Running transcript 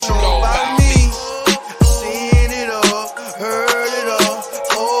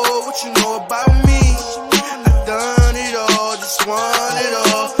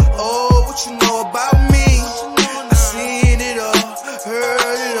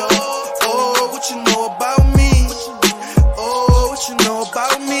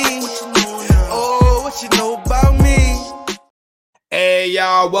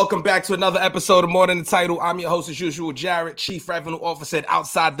y'all? Welcome back to another episode of More Than the Title. I'm your host, as usual, Jared, Chief Revenue Officer at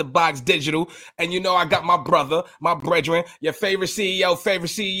Outside the Box Digital. And you know I got my brother, my brethren, your favorite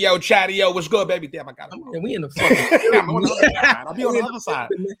CEO, Chatty-O. What's good, baby? Damn, I got him. We in the fucking... I'm on the other side. I'll be on the other side.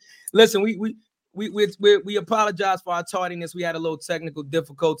 Listen, we apologize for our tardiness. We had a little technical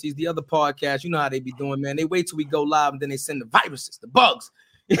difficulties. The other podcast, you know how they be doing, man. They wait till we go live and then they send the viruses, the bugs.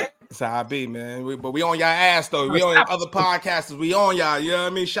 That's how I be, man. But we on y'all ass though. We on other podcasters. We on y'all. You know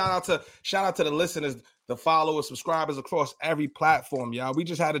what I mean? Shout out to the listeners, the followers, subscribers across every platform, y'all. We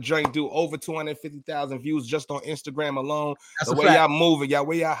just had a joint do over 250,000 views just on Instagram alone. That's the way y'all moving, y'all,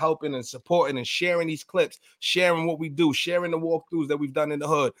 way y'all helping and supporting and sharing these clips, sharing what we do, sharing the walkthroughs that we've done in the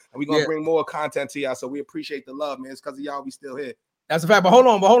hood, and we're gonna bring more content to y'all. So we appreciate the love, man. It's because of y'all we still here. That's a fact. But hold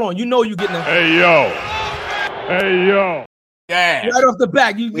on. You know you getting a hey yo. Yeah, right off the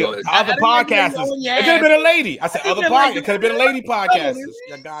back, other podcasters. It could have been a lady. I said other podcasters. It could have been a lady podcasters.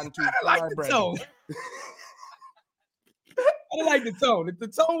 I like the tone. I like the tone. The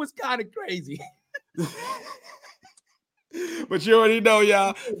tone was kind of crazy. But you already know,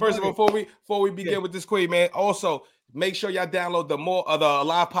 y'all. First of all, before we begin with this queen, man. Also, make sure y'all download the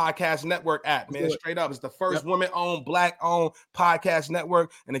Live Podcast Network app, man. Straight up, it's the first women-owned, black-owned podcast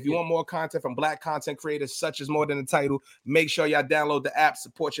network. And if you want more content from black content creators, such as More Than the Title, make sure y'all download the app.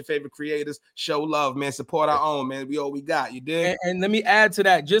 Support your favorite creators. Show love, man. Support our own, man. We all we got. You dig? And let me add to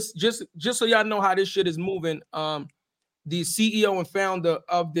that, just so y'all know how this shit is moving. The CEO and founder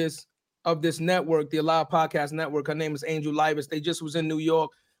of this network, the Live Podcast Network, her name is Angel Libas. They just was in New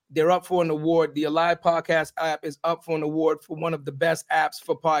York. They're up for an award. The Alive Podcast app is up for an award for one of the best apps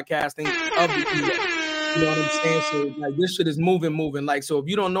for podcasting of the year. You know what I'm saying? So like this shit is moving. Like, so if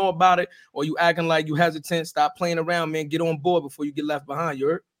you don't know about it or you acting like you hesitant, stop playing around, man. Get on board before you get left behind. You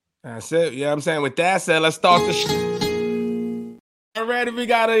heard? That's it. Yeah, I'm saying with that said, let's start the show. Already, we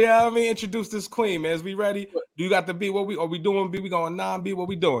gotta introduce this queen, man. Is we ready? Do you got the beat? What are we doing? We going non-beat? What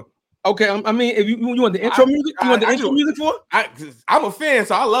we doing? Okay, I mean, if you want the intro music, you want the intro music for it? I'm a fan,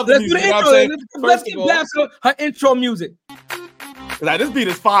 so I love the music. Let's get back to her intro music. Like, this beat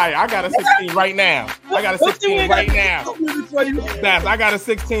is fire. I got a 16 right now. I got a 16 right now. I got a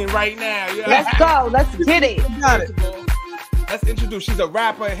 16 right now. Yeah. Let's go. Let's get it. Got it. Let's introduce. She's a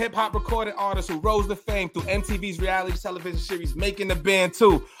rapper and hip-hop recording artist who rose to fame through MTV's reality television series Making the Band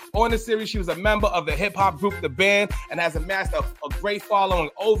 2. On the series, she was a member of the hip-hop group The Band and has amassed a great following,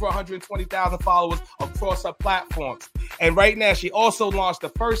 over 120,000 followers across her platforms. And right now, she also launched the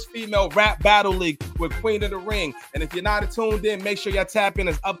first female rap battle league with Queen of the Ring. And if you're not tuned in, make sure y'all tap in.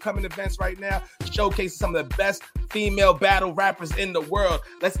 There's upcoming events right now showcasing some of the best female battle rappers in the world.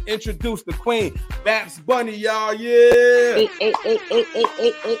 Let's introduce the queen, Babs Bunny, y'all. Yeah. Hey.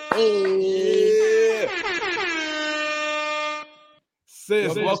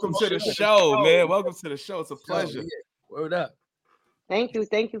 Sis, welcome to the show, man. Welcome to the show. It's a pleasure. Word up. Thank you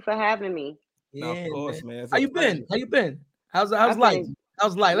for having me. No, of course, man. How you been? How's life?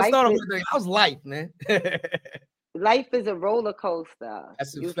 How's life? Let's start off with how's life, man? Life is a roller coaster.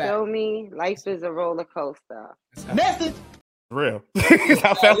 That's a you fact. feel me? Life is a roller coaster. Message. Real.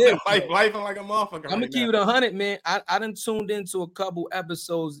 I felt life like a motherfucker. I'm gonna keep it 100, man. I done tuned into a couple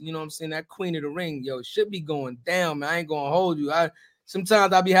episodes. You know what I'm saying? That Queen of the Ring, yo, should be going down, man. I ain't gonna hold you.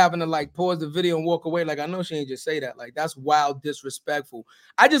 Sometimes I be having to like pause the video and walk away. Like, I know she ain't just say that. Like, that's wild, disrespectful.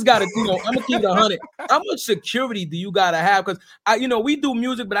 I just gotta, I'm gonna keep it 100. How much security do you gotta have? Because we do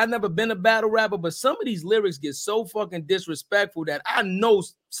music, but I've never been a battle rapper. But some of these lyrics get so fucking disrespectful that I know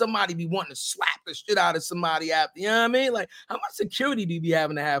somebody be wanting to slap the shit out of somebody after. You know what I mean? Like, how much security do you be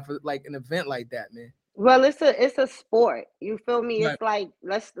having to have for like an event like that, man? Well, it's a sport. You feel me? Right.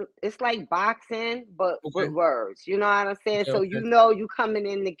 It's like boxing, but with words. You know what I'm saying? Okay, so you coming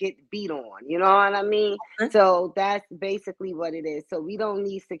in to get beat on. You know what I mean? Okay. So that's basically what it is. So we don't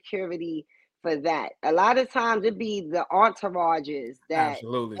need security for that. A lot of times it be the entourages that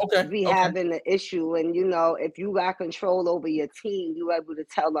be having the issue. And if you got control over your team, you able to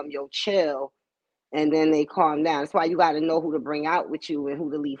tell them, yo, chill. And then they calm down. That's why you got to know who to bring out with you and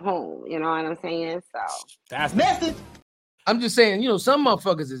who to leave home. You know what I'm saying? So that's message. I'm just saying, some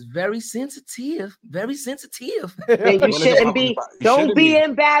motherfuckers is very sensitive. Very sensitive. And you shouldn't be. Don't be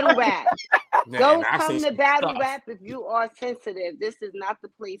in battle rap. Don't come to battle rap if you are sensitive. This is not the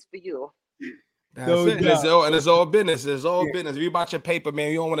place for you. That's it. It's all business. It's all business. If you about your paper, man,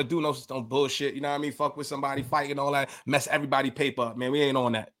 you don't want to do no bullshit. You know what I mean? Fuck with somebody, fighting all that, mess everybody paper up, man. We ain't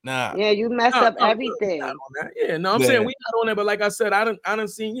on that. Nah. Yeah, you mess up everything. I'm saying we not on that, but like I said, I done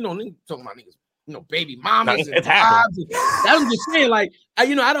seen, niggas talking about niggas, baby mamas. It's happening. That's what I'm just saying. Like,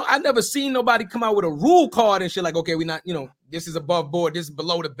 I never seen nobody come out with a rule card and shit. Like, okay, we not, this is above board, this is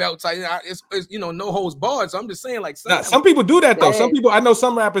below the belt. It's you know, no holds barred. So I'm just saying, like, some people do that though. Some people, I know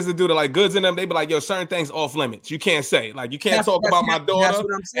some rappers that do that, like Goods in them. They be like, yo, certain things off limits. You can't say, like, you can't talk about my daughter.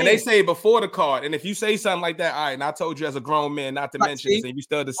 And they say before the card. And if you say something like that, all right, and I told you as a grown man not to mention this, and you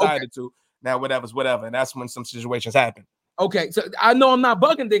still decided to. Now whatever's whatever, and that's when some situations happen. Okay, so I know I'm not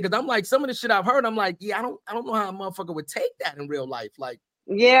bugging there because I'm like, some of the shit I've heard, I'm like, yeah, I don't know how a motherfucker would take that in real life, like.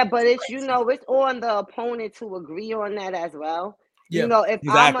 Yeah, but it's, you know, it's on the opponent to agree on that as well. Yeah, you know, if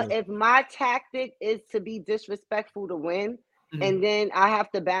if my tactic is to be disrespectful to win, and then I have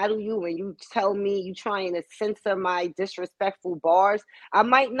to battle you and you tell me you trying to censor my disrespectful bars, I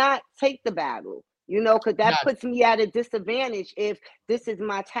might not take the battle, you know, because that puts me at a disadvantage if this is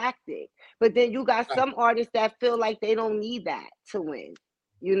my tactic. But then you got some artists that feel like they don't need that to win.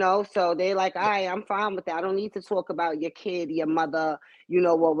 You know, so they like, all right, I'm fine with that. I don't need to talk about your kid, your mother, you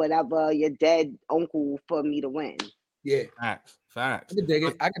know, or whatever, your dead uncle for me to win. Yeah. Facts. I can dig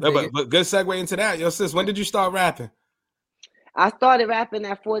it. But good segue into that. Yo, sis, when did you start rapping? I started rapping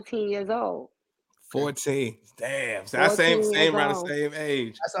at 14 years old. 14. Damn. So that's same around the same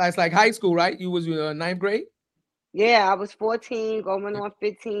age. That's like high school, right? You was ninth grade? Yeah, I was 14, going on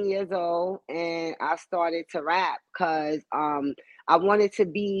 15 years old, and I started to rap because I wanted to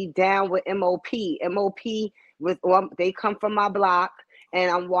be down with MOP. MOP they come from my block,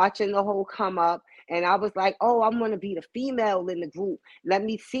 and I'm watching the whole come up, and I was like, oh, I'm gonna be the female in the group. Let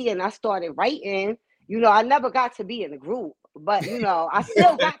me see, and I started writing. You know, I never got to be in the group, but you know, I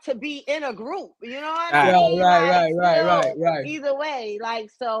still got to be in a group. You know what I mean? Right. Either way, like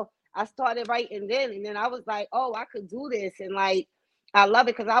so. I started writing then, and then I was like, oh, I could do this. And like, I love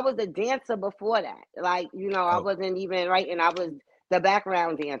it because I was a dancer before that. Like, you know, I wasn't even writing. I was the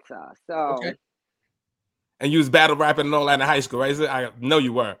background dancer. So. Okay. And you was battle rapping and all that in high school, right? I know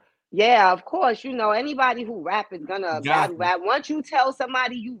you were. Yeah, of course. You know, anybody who rap is gonna battle rap. Once you tell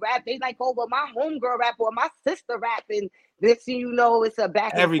somebody you rap, they like, oh, well, my homegirl rap or my sister rapping. This, you know, it's a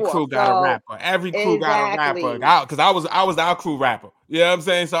back and forth. Every crew got a rapper. Every crew got a rapper. Because I was our crew rapper. You know what I'm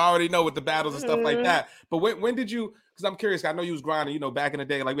saying? So I already know with the battles and stuff like that. But when did you? Because I'm curious. I know you was grinding. You know, back in the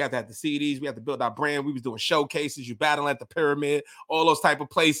day, like we had to have the CDs. We had to build our brand. We was doing showcases. You battling at the Pyramid, all those type of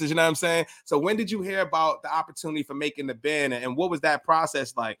places. You know what I'm saying? So when did you hear about the opportunity for making the band, and what was that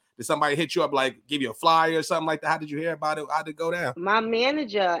process like? Did somebody hit you up, like give you a flyer or something like that? How did you hear about it? How did it go down? My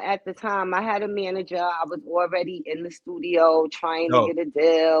manager at the time, I had a manager. I was already in the studio trying to get a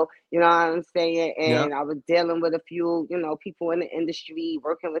deal. You know what I'm saying? And I was dealing with a few, you know, people in the industry,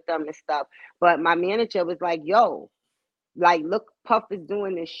 working with them and stuff. But my manager was like, yo, like, look, Puff is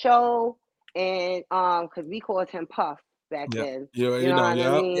doing this show. And because we called him Puff back then. You know what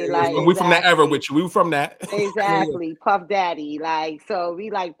I mean? Like, we from that era with you. We were from that. Exactly. Puff Daddy. Like, so we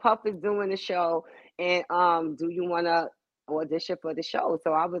like, Puff is doing the show. And do you want to audition for the show?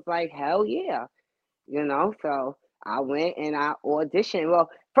 So I was like, hell yeah. You know, so I went and I auditioned. Well,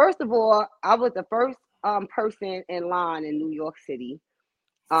 first of all, I was the first person in line in New York City.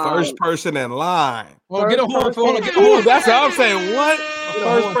 First person in line. Well, get a horn for it. That's what I'm saying. What?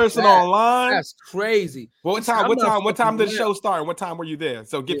 First person online? That's crazy. Well, what time did the show start? And what time were you there?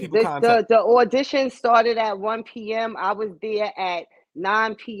 So give people context. The audition started at 1 p.m. I was there at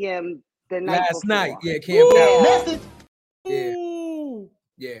 9 p.m. the night last before. night. Yeah, camped out.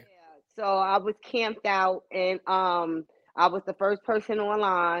 Yeah. So I was camped out, and I was the first person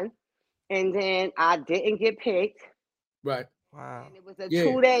online, and then I didn't get picked. Right. Wow. And it was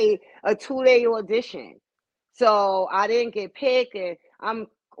a two-day audition. So I didn't get picked, and I'm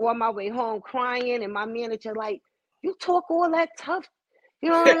on my way home crying, and my manager like, you talk all that tough, you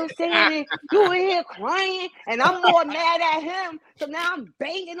know what I'm saying? And you in here crying, and I'm more mad at him. So now I'm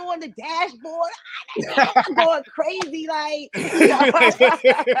banging on the dashboard. I'm going crazy, like. You know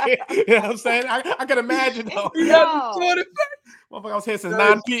what I'm saying? I can imagine though. Motherfucker, I was here since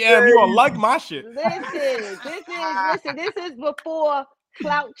 9 p.m. You gonna like my shit. Listen, this is before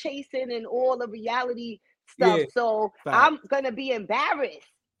clout chasing and all the reality stuff. Yeah. So I'm gonna be embarrassed.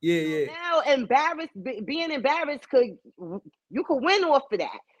 Yeah. Now being embarrassed you could win off of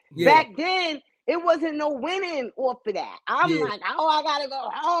that. Yeah. Back then, it wasn't no winning off of that. I'm like, oh, I gotta go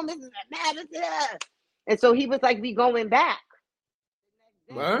home. This is a and so he was like, we going back.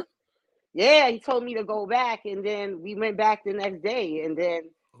 What? Yeah, he told me to go back, and then we went back the next day, and then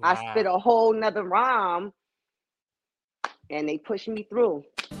I spit a whole nother rhyme, and they pushed me through.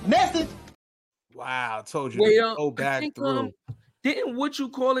 Message. Wow, I told you to go back through. Didn't what you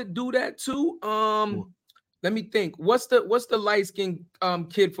call it do that too? Let me think. What's the light-skinned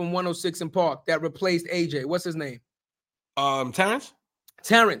kid from 106 in Park that replaced AJ? What's his name? Terrence?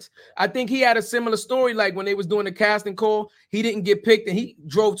 Terrence, I think he had a similar story. Like when they was doing the casting call, he didn't get picked and he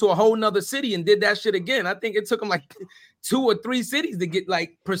drove to a whole nother city and did that shit again. I think it took him like 2 or 3 cities to get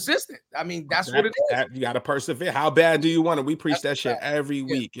like persistent. I mean, that's what it is. You got to persevere. How bad do you want it? We preach that shit every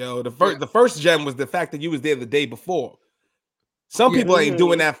week, yo. The first gem was the fact that you was there the day before. Some people ain't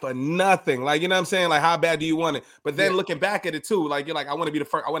doing that for nothing. Like, you know what I'm saying? Like, how bad do you want it? But then looking back at it too, like, you're like, I want to be the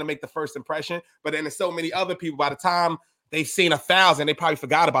first. I want to make the first impression. But then there's so many other people, by the time they've seen 1,000, they probably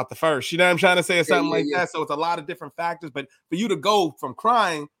forgot about the first. You know what I'm trying to say? Or something like that. So it's a lot of different factors. But for you to go from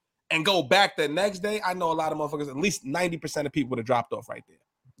crying and go back the next day, I know a lot of motherfuckers, at least 90% of people would have dropped off right there.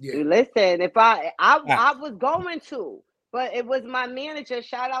 Yeah. Listen, if I was going to, but it was my manager.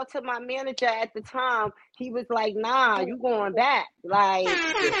 Shout out to my manager at the time. He was like, nah, you going back. Like,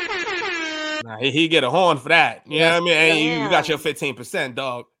 nah, he get a horn for that. You know what I mean? Hey, you got your 15%,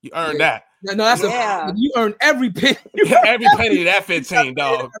 dog. You earned that. No, that's you earn every penny. You get every penny of that 15,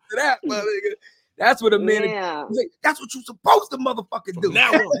 dog. After that, that's what a manager. Like, that's what you supposed to motherfucking do.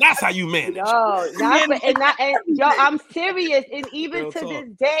 Now that's how you manage. I'm serious. And even to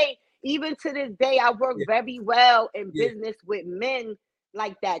this day, I work very well in business with men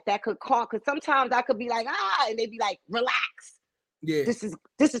like that could call. Because sometimes I could be like, and they'd be like, relax. Yeah, this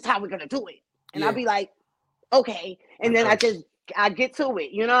is how we're gonna do it. And I'll be like, okay. And then I get to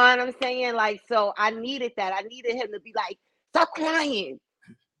it. You know what I'm saying? Like, so I needed that. I needed him to be like, stop crying.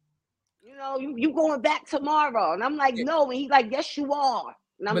 You know, you going back tomorrow. And I'm like, no. And he's like, yes, you are.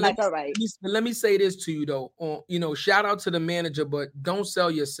 And I'm like, all right. Let me say this to you though. You know, shout out to the manager, but don't sell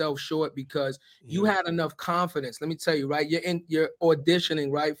yourself short because you had enough confidence. Let me tell you, right? You're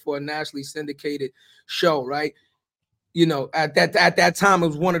auditioning, right, for a nationally syndicated show, right? You know, at that time, it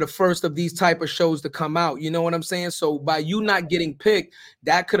was one of the first of these type of shows to come out. You know what I'm saying? So by you not getting picked,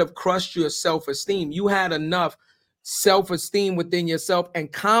 that could have crushed your self-esteem. You had enough self-esteem within yourself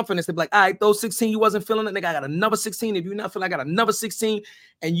and confidence to be like, all right, those 16 you wasn't feeling it, nigga, I got another 16. If you're not feeling, I got another 16.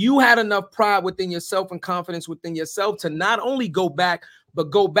 And you had enough pride within yourself and confidence within yourself to not only go back,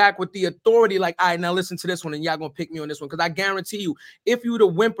 but go back with the authority, like, all right, now listen to this one and y'all gonna pick me on this one. Because I guarantee you, if you would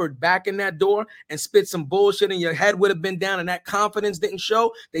have whimpered back in that door and spit some bullshit and your head would have been down and that confidence didn't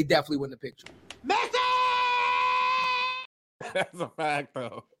show, they definitely wouldn't have picked you. That's a fact,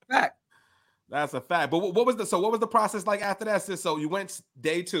 though. Fact. That's a fact. But what was the process like after that, sis? So you went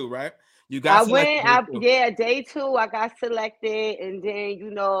day 2, right? You got day 2, I got selected, and then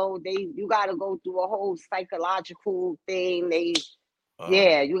you got to go through a whole psychological thing.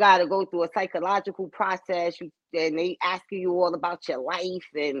 You got to go through a psychological process. And they asking you all about your life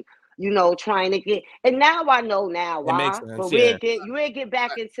and trying to get. And now I know why. But we'll get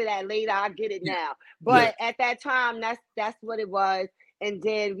back into that later. I get it now. But at that time, that's what it was. And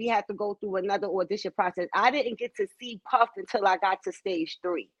then we had to go through another audition process. I didn't get to see Puff until I got to stage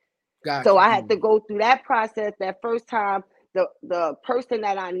 3. So I had to go through that process. That first time, the person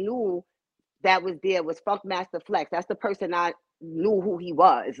that I knew that was there was Funkmaster Flex. That's the person I knew who he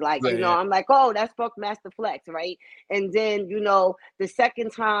was. Like, I'm like, oh, that's Funkmaster Flex, right? And then, the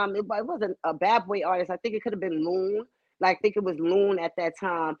second time, it wasn't a Bad Boy artist. I think it could have been Loon. Like, I think it was Loon at that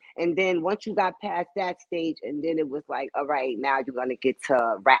time. And then once you got past that stage, and then it was like, all right, now you're going to get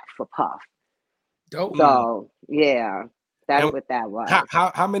to rap for Puff. Dope. So, yeah, that's what that was.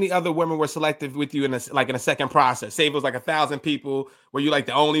 How many other women were selected with you in a second process? Say it was like 1,000 people. Were you like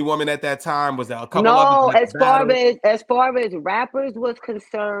the only woman at that time? Was there a couple others? No, as far as rappers was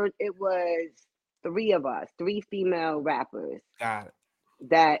concerned, it was 3 of us, 3 female rappers. Got it.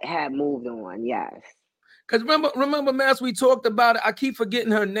 That had moved on, yes. Because remember, Mass, we talked about it. I keep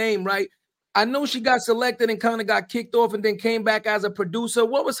forgetting her name, right? I know she got selected and kind of got kicked off and then came back as a producer.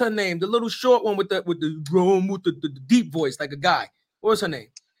 What was her name? The little short one with the deep voice, like a guy. What was her name?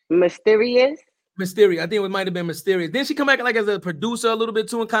 Mysterious. I think it might have been Mysterious. Then she come back like as a producer a little bit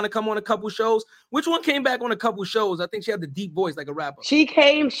too and kind of come on a couple shows. Which one came back on a couple shows? I think she had the deep voice like a rapper. She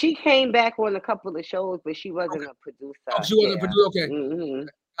came back on a couple of shows, but she wasn't a producer. Oh, she wasn't a producer. Okay. Mm-hmm.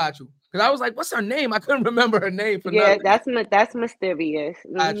 Got you. Because I was like, what's her name? I couldn't remember her name. That's Mysterious.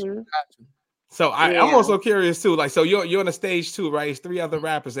 Mm-hmm. Got you. So I'm also curious too. Like, so you're on the stage too, right? It's 3 other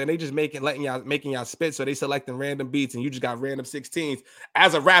rappers, and they just making y'all spit. So they selecting random beats, and you just got random 16s.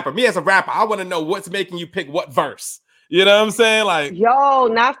 As a rapper, I want to know what's making you pick what verse. You know what I'm saying? Like, yo,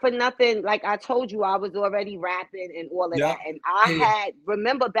 not for nothing. Like I told you, I was already rapping and all of that. And I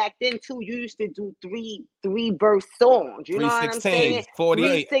remember back then too, you used to do three verse songs. You know what I'm saying?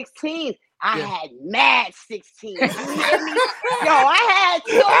 48. 316. I had mad 16. You hear me? Yo, I had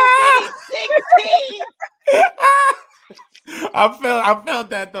so many 16. I felt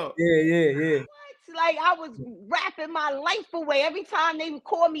that though. Yeah. Like I was rapping my life away. Every time they would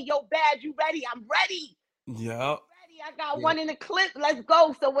call me, yo, Bad, you ready? I'm ready. Yeah. I got one in the clip. Let's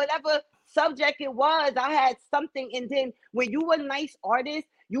go. So whatever subject it was, I had something. And then when you were a nice artist,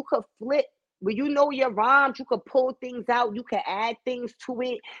 you could flip. When you know your rhymes, you could pull things out. You could add things to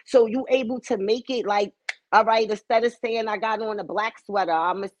it. So you able to make it like, all right, instead of saying I got on a black sweater,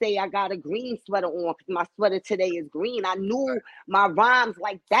 I'm going to say I got a green sweater on because my sweater today is green. I knew my rhymes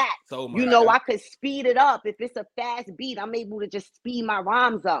like that. So you know, I could speed it up. If it's a fast beat, I'm able to just speed my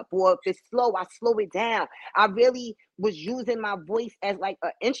rhymes up. Or if it's slow, I slow it down. I really was using my voice as like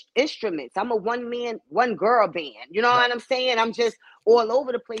an instrument. I'm a one-man, one-girl band. You know what I'm saying? I'm just all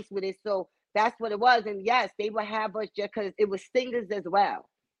over the place with it. So that's what it was. And yes, they would have us just because it was singers as well.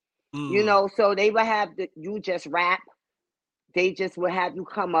 You know, so they would have you just rap. They just would have you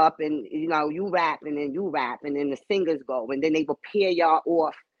come up and, you know, you rap and then the singers go. And then they would pair y'all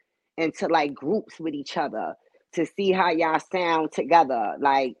off into like groups with each other to see how y'all sound together,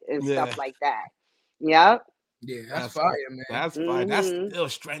 like, and stuff like that. Yep. Yeah, that's fire, man. That's fire. That's still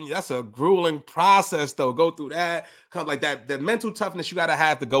strenuous. That's a grueling process, though. Go through that, come like that. The mental toughness you gotta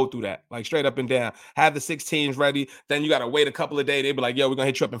have to go through that, like straight up and down. Have the 16s ready. Then you gotta wait a couple of days. They be like, "Yo, we're gonna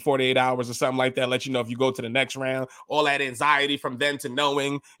hit you up in 48 hours or something like that." Let you know if you go to the next round. All that anxiety from then to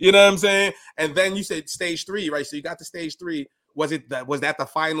knowing, you know what I'm saying? And then you said stage 3, right? So you got to stage 3. Was that the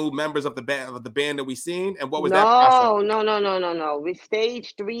final members of the band that we seen? And what was that process? No. With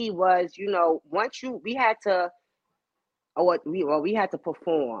stage 3 was, you know, once we had to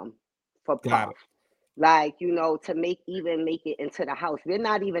perform for Puff. Like, you know, to make it into the house. We're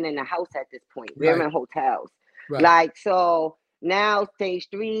not even in the house at this point. We're in hotels. Right. Like, so now stage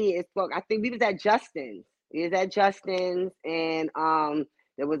 3 is, I think we was at Justin's. And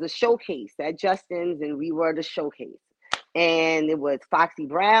there was a showcase at Justin's and we were the showcase. And it was Foxy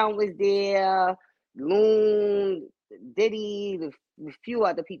Brown was there, Loon, Diddy, a few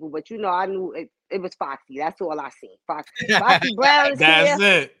other people, but you know, I knew it was Foxy. That's all I seen. Foxy Brown is That's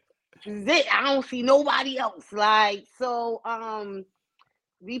there. That's it. I don't see nobody else. Like, so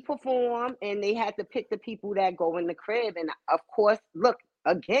we performed and they had to pick the people that go in the crib. And of course, look,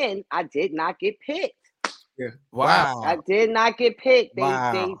 again, I did not get picked. Yeah. Wow. I did not get picked.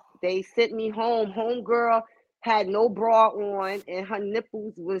 They sent me home. Homegirl had no bra on and her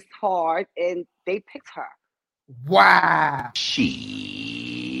nipples was hard and they picked her. Wow.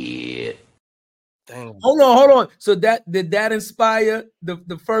 Shit. Damn. Hold on. So did that inspire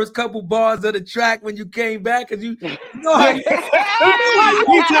the first couple bars of the track when you came back? Because you know how he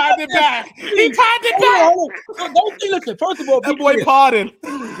tied it back. He tied it back. So don't listen. First of all, that boy pardon.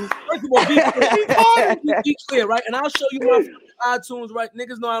 First of all, be clear, right? And I'll show you my iTunes, right?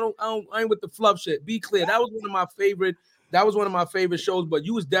 Niggas know I ain't with the fluff shit. Be clear. That was one of my favorite shows, but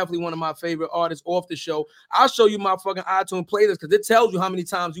you was definitely one of my favorite artists off the show. I'll show you my fucking iTunes playlist because it tells you how many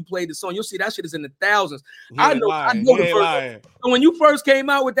times you played the song. You'll see that shit is in the thousands. I know the first. So when you first came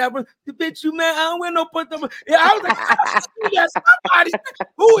out with that, the bitch, you man, I don't wear no put them. Yeah, I was like, yes, somebody.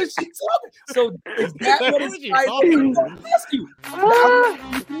 Who is she talking? So is that what it's like? Ask you.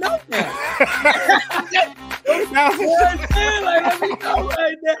 No, like, let me know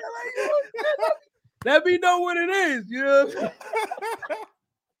right now. Let me know what it is, you know.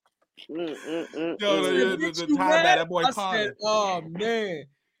 The time that boy said, oh man,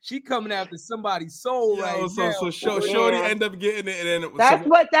 she coming after somebody's soul right now. So Shorty end up getting it, and then that's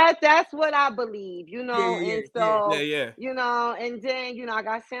what I believe, you know. You know, and then you know I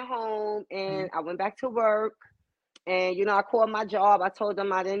got sent home, and I went back to work, and you know I called my job. I told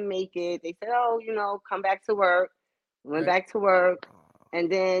them I didn't make it. They said, oh, you know, come back to work. Went back to work,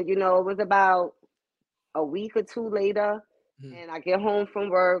 and then you know it was about a week or two later, and I get home from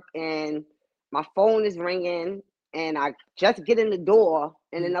work and my phone is ringing and I just get in the door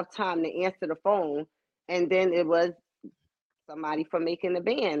in enough time to answer the phone. And then it was somebody from Making the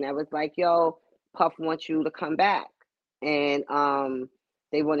Band that was like, yo, Puff wants you to come back. And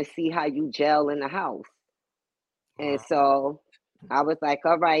they want to see how you gel in the house. And so I was like,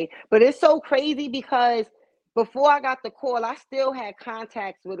 all right. But it's so crazy because before I got the call, I still had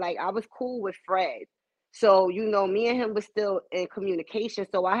contacts with, like, I was cool with Fred. So, you know, me and him was still in communication.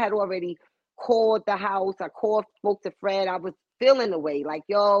 So I had already called the house. I spoke to Fred. I was feeling the way like,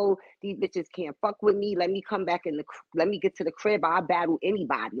 yo, these bitches can't fuck with me. Let me come back let me get to the crib. I'll battle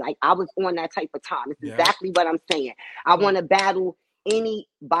anybody. Like, I was on that type of time. It's exactly what I'm saying. I want to battle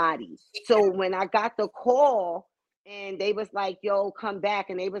anybody. So when I got the call And they was like, yo, come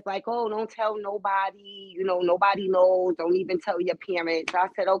back. And they was like, oh, don't tell nobody. You know, nobody knows. Don't even tell your parents. I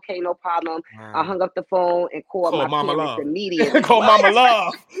said, okay, no problem. Wow. I hung up the phone and called my Mama parents Love. immediately. Call Mama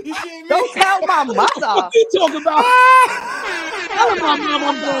Love. You see me? Don't tell my mother. What you talking about? Tell my mama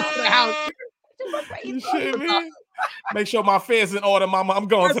I'm going to the house. You shit me? Make sure my fair's in order, Mama. I'm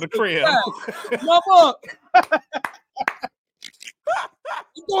going to the crib. Mama.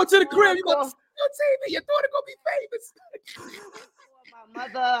 You going to the crib. You going to TV. Your daughter going to be famous. My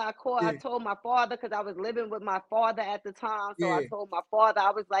mother, I told my father, because I was living with my father at the time. So I told my father, I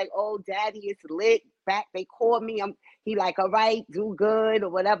was like, oh, Daddy, it's lit. Back, they called me. He like, all right, do good or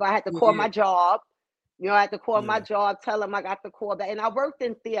whatever. I had to call my job. You know, I had to call my job, tell him I got the call back. And I worked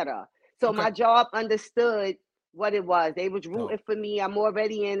in theater. So my job understood what it was. They was rooting for me. I'm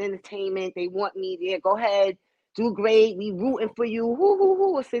already in entertainment. They want me there. Go ahead, do great. We rooting for you.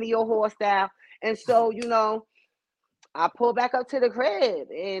 Hoo, City of Horse style. And so, you know, I pulled back up to the crib,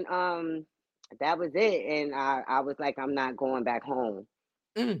 and that was it. And I was like, I'm not going back home.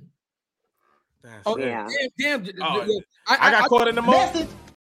 Damn. I got caught in the moment.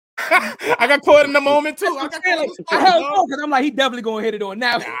 I got caught in the moment too. I held on because I'm like, he definitely gonna hit it on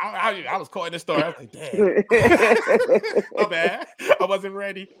now. I was caught in the story. I was like, damn. My bad. I wasn't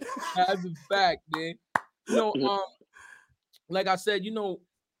ready. That's a fact, man. You know, like I said, you know,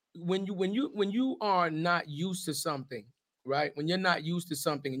 when you are not used to something, right? When you're not used to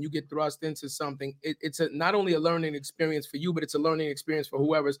something and you get thrust into something, it's not only a learning experience for you, but it's a learning experience for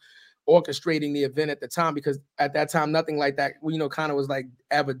whoever's orchestrating the event at the time, because at that time nothing like that, you know, kind of was like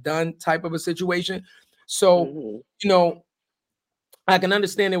ever done type of a situation. So you know, I can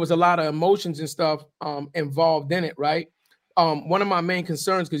understand there was a lot of emotions and stuff involved in it, right? One of my main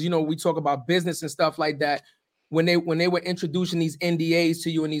concerns, because you know, we talk about business and stuff like that, when they were introducing these NDAs to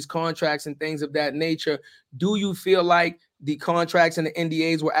you and these contracts and things of that nature, do you feel like the contracts and the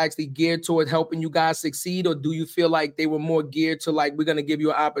NDAs were actually geared toward helping you guys succeed? Or do you feel like they were more geared to like, we're going to give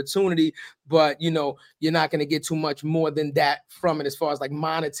you an opportunity, but you know, you're not going to get too much more than that from it as far as like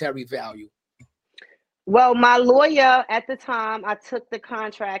monetary value? Well, my lawyer at the time, I took the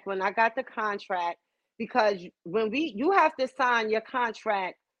contract when I got the contract, because when you have to sign your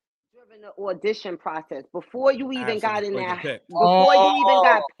contract during the audition process before you even got in there, before you even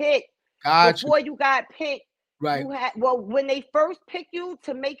got picked, before you got picked. Right. When they first pick you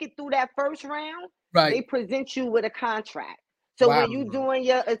to make it through that first round, they present you with a contract. So when you're doing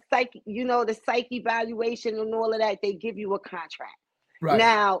your psych, you know, the psych evaluation and all of that, they give you a contract. Right.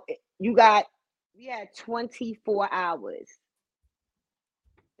 Now we had 24 hours.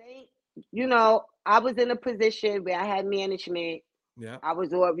 You know, I was in a position where I had management. Yeah. I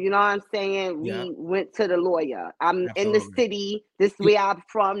was, you know what I'm saying? We went to the lawyer. I'm in the city. This is where I'm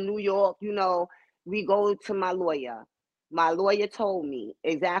from, New York, you know. We go to my lawyer. My lawyer told me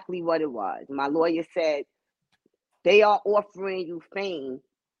exactly what it was. My lawyer said, they are offering you fame,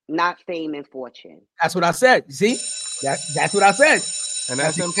 not fame and fortune. That's what I said. You see? That's what I said. And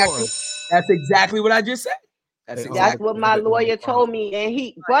that's important. That's exactly what I just said. That's what my lawyer told me. And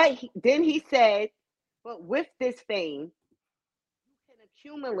then he said, but with this fame, you can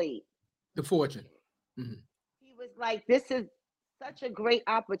accumulate the fortune. Mm-hmm. He was like, this is such a great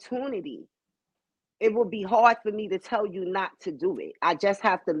opportunity. It will be hard for me to tell you not to do it. I just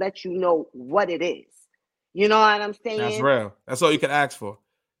have to let you know what it is. You know what I'm saying? That's real. That's all you can ask for.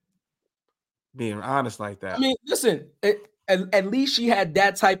 Being honest like that. I mean, listen, at least she had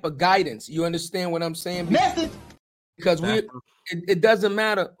that type of guidance. You understand what I'm saying? Because it doesn't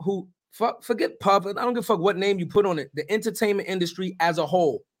matter who, forget pub. I don't give a fuck what name you put on it. The entertainment industry as a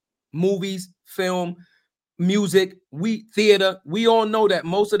whole, movies, film, music, theater, we all know that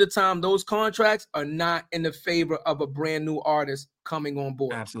most of the time those contracts are not in the favor of a brand new artist coming on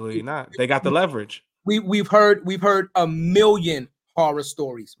board. Absolutely not. They got the leverage. We've heard a million horror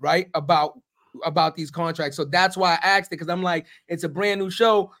stories, right, about these contracts. So that's why I asked it, because I'm like, it's a brand new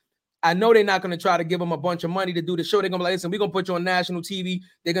show. I know they're not going to try to give them a bunch of money to do the show. They're going to be like, listen, we're going to put you on national TV.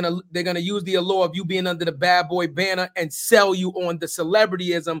 They're going to use the allure of you being under the Bad Boy banner and sell you on the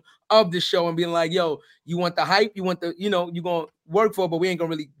celebrityism of the show and being like, yo, you want the hype, you want the, you know, you're going to work for it, but we ain't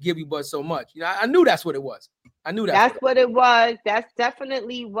going to really give you but so much. You know, I knew that's what it was. I knew that's what it was. That's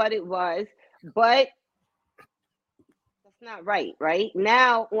definitely what it was. But that's not right. Right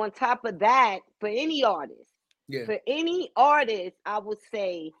now, on top of that, for any artist, I would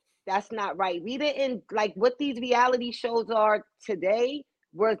say that's not right. We didn't like what these reality shows are today.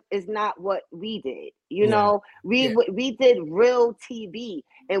 Is not what we did. You know, we did real TV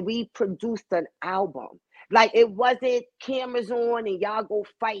and we produced an album. Like, it wasn't cameras on and y'all go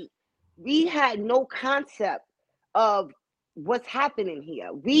fight. We had no concept of what's happening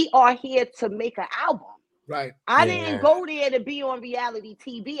here. We are here to make an album. Right. I didn't go there to be on reality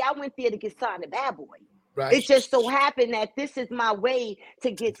TV. I went there to get signed to Bad Boy. Right. It just so happened that this is my way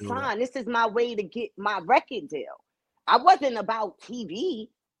to get signed. This is my way to get my record deal. I wasn't about TV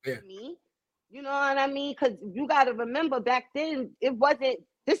for me. You know what I mean? Because you got to remember back then, it wasn't,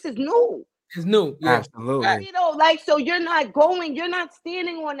 this is new. It's new. Yeah. Absolutely. You know, like, so you're not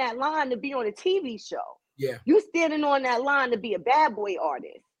standing on that line to be on a TV show. Yeah. You standing on that line to be a Bad Boy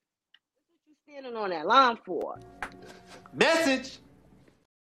artist. That's what you standing on that line for. Message.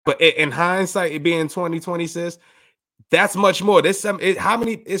 But in hindsight, it being 2020, sis, that's much more. There's how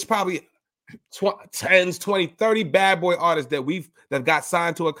many? It's probably 10s, 20, 30 Bad Boy artists that got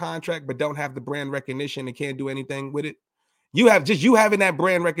signed to a contract but don't have the brand recognition and can't do anything with it. You having that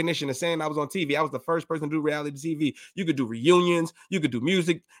brand recognition and saying I was on TV. I was the first person to do reality TV. You could do reunions, you could do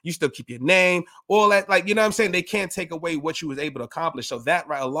music, you still keep your name, all that. Like, you know what I'm saying? They can't take away what you was able to accomplish. So that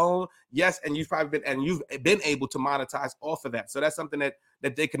right alone, yes, and you've been able to monetize off of that. So that's something that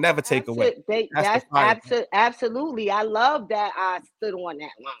they can never take away. Absolutely. I love that I stood on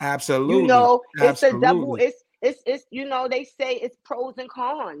that line. Absolutely. You know, it's a double, it's you know, they say it's pros and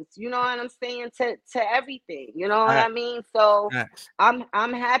cons, you know what I'm saying, to everything, you know what I mean? So I'm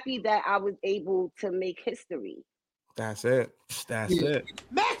happy that I was able to make history. That's it.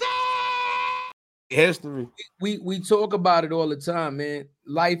 History. We talk about it all the time, man.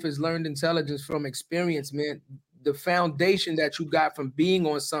 Life is learned intelligence from experience, man. The foundation that you got from being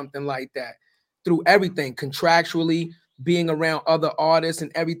on something like that, through everything, contractually, being around other artists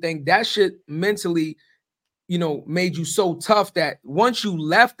and everything, that shit mentally, you know, made you so tough that once you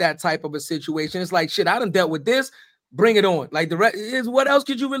left that type of a situation, it's like, shit, I done dealt with this, bring it on. Like, the rest is, what else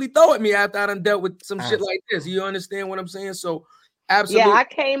could you really throw at me after I done dealt with some shit like this? You understand what I'm saying? So, absolutely. Yeah, I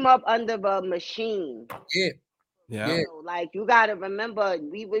came up under the machine. Yeah. So, like, you got to remember,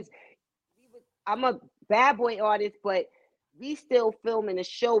 I'm a Bad Boy artist, but we still filming a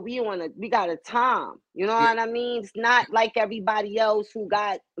show. We got a time. You know what I mean? It's not like everybody else who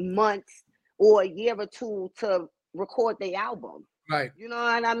got months or a year or two to record their album. Right. You know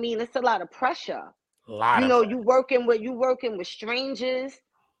what I mean? It's a lot of pressure. You working with strangers.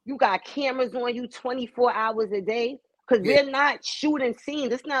 You got cameras on you 24 hours a day. Because we're not shooting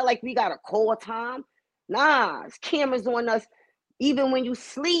scenes. It's not like we got a call time. Nah, it's cameras on us. Even when you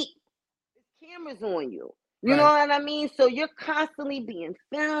sleep, there's cameras on you. You know what I mean? So you're constantly being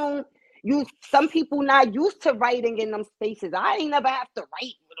filmed. Some people not used to writing in them spaces. I ain't never have to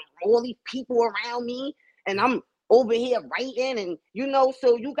write with all these people around me, and I'm over here writing, and you know,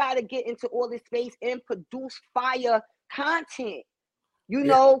 so you got to get into all this space and produce fire content. You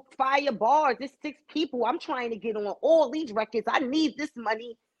know, fire bars. There's 6 people. I'm trying to get on all these records. I need this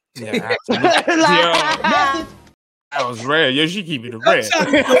money. Yeah, that was rare. Yo, she keep it rare.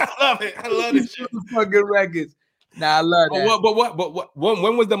 I love it. I love it. Fucking records. Nah, I love that. But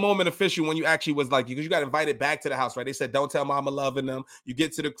when was the moment official when you actually was like, because you got invited back to the house, right? They said, don't tell mama loving them. You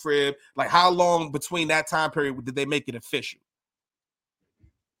get to the crib. Like, how long between that time period did they make it official?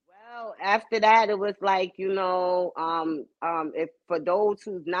 Well, after that, it was like, you know, if for those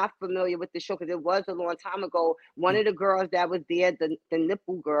who's not familiar with the show, because it was a long time ago, one of the girls that was there, the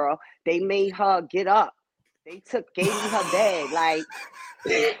nipple girl, they made her get up. They gave me her bed, like.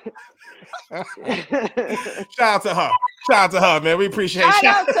 Shout out to her, man. We appreciate it.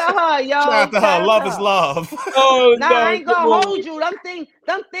 Shout out to her, yo. Shout out to her. Love is love. Oh, no, I ain't gonna hold you.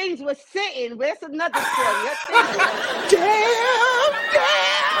 Them things were sitting. That's another story. Damn.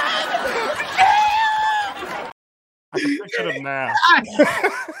 I can picture them now.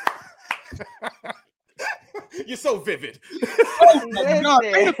 You're so vivid. Oh my God.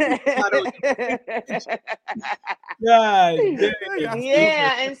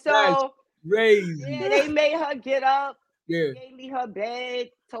 Yeah, and so crazy. Yeah, they made her get up. Yeah. They gave me her bed,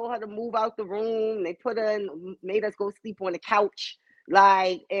 told her to move out the room. They put her in, made us go sleep on the couch.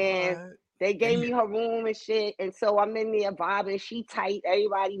 Like, and they gave me her room and shit. And so I'm in there vibing. She tight.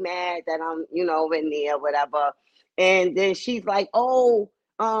 Everybody mad that I'm, you know, in there, whatever. And then she's like, oh,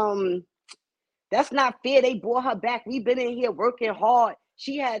 that's not fair. They brought her back. We've been in here working hard.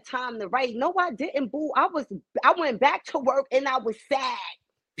 She had time to write. No, I didn't, boo. I went back to work and I was sad.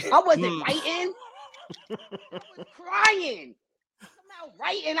 I wasn't writing. I was crying. I'm out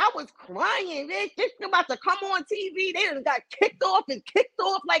writing. I was crying. They just about to come on TV. They done got kicked off.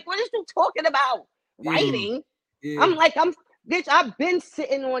 Like, what is you talking about? Writing? Yeah. I'm like, bitch, I've been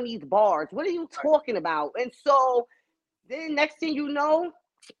sitting on these bars. What are you talking about? And so then next thing you know,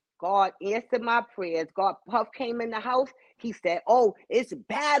 God answered my prayers. Puff came in the house, He said, "Oh, it's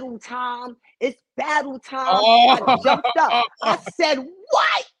battle time. It's battle time." I jumped up. I said,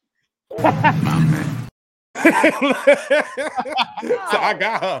 "What?" So I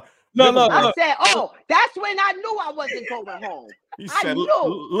got her. I said, "Oh, that's when I knew I wasn't going home." He said,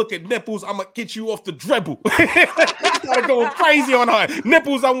 "Look at nipples. I'm gonna get you off the dribble." Started going crazy on her.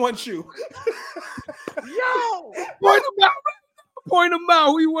 Nipples, I want you. Yo, point them out.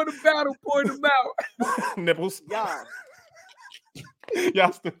 Who you want to battle? Point them out. Nipples. Yo.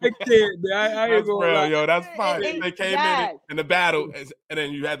 Y'all still I ain't gonna real, lie. yo. That's fine. They came in the battle, and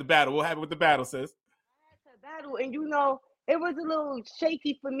then you had the battle. What happened with the battle, sis? Battle, and you know, it was a little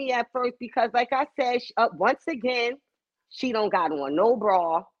shaky for me at first because, like I said, once again, she don't got on no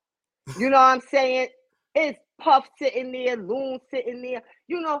bra. You know what I'm saying? It's Puff sitting there, Loon sitting there.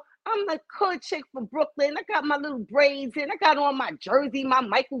 You know, I'm the hood chick from Brooklyn. I got my little braids in. I got on my jersey, my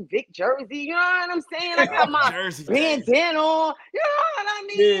Michael Vick jersey. You know what I'm saying? I got my bandana on. You know what I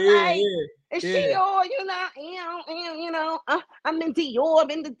mean? And she all, I'm in Dior.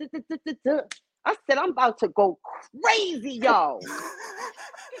 I said, I'm about to go crazy, yo.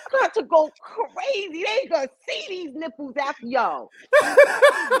 I'm about to go crazy. They ain't gonna see these nipples after yo.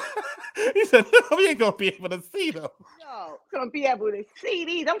 He said, no, we ain't gonna be able to see them. Yo, gonna be able to see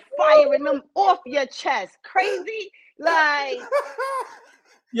these. I'm firing them off your chest. Crazy. Like,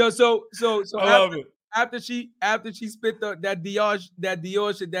 yo, so I love it. After she spit that Dior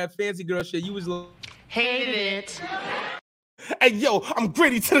shit, that fancy girl shit, you was like, hated it. Hey, yo, I'm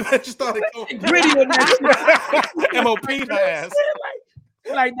gritty to the just started going gritty with that shit. MOP her ass.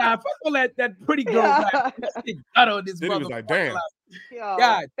 Like, nah, fuck all that pretty girl. Got on this motherfucker. Was like, damn. Yo,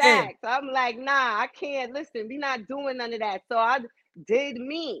 God, facts. I'm like, nah, I can't. Listen, we not doing none of that. So I did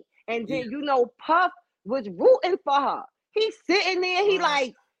me. And then, you know, Puff was rooting for her. He's sitting there. He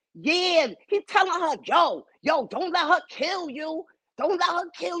like, yeah. He telling her, yo, don't let her kill you. Don't let her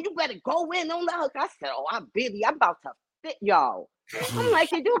kill you. Better go in. Don't let her. I said, oh, I'm about to fit y'all. I'm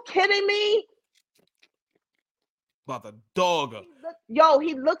like, are you kidding me? About the dog. Yo,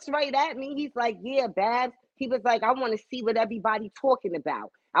 he looks right at me. He's like, yeah, Babs. He was like, I want to see what everybody talking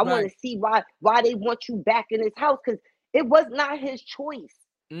about. I want to see why they want you back in his house, because it was not his choice.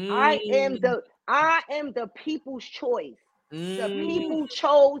 I am the people's choice. The people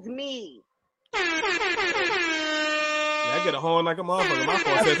chose me. Yeah, I get a horn like a motherfucker. My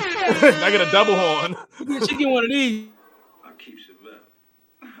fault. I get a double horn. She get one of these. I keep it real.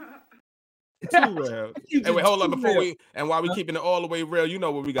 Too real. Hey, wait, hold on. While we keeping it all the way real, you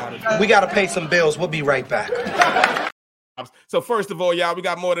know what we gotta do. We gotta pay some bills. We'll be right back. So first of all, y'all, we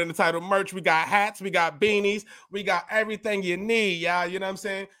got more than the title merch. We got hats, we got beanies, we got everything you need, y'all. You know what I'm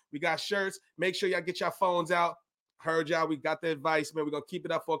saying? We got shirts. Make sure y'all get your phones out. Heard y'all. We got the advice, man. We're gonna keep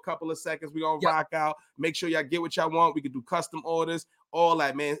it up for a couple of seconds. We're gonna rock out. Make sure y'all get what y'all want. We can do custom orders, all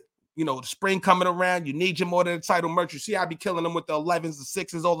that, man. You know, the spring coming around. You need your more than the title merch. You see, I be killing them with the 11s, the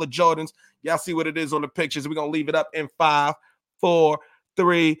 6s, all the Jordans. Y'all see what it is on the pictures. We're gonna leave it up in 5, 4,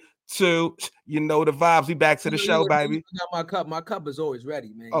 3, 2. You know the vibes. We back to the show, baby. My cup is always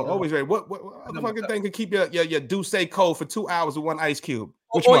ready, man. Oh, always ready. What the fucking thing can keep your Douce cold for 2 hours with one ice cube?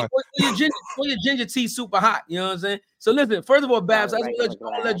 Which one? Or your ginger tea super hot. You know what I'm saying? So listen, first of all, Babs, I just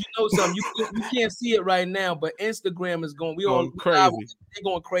want to let you know something. You can't see it right now, but Instagram is going. Crazy. They're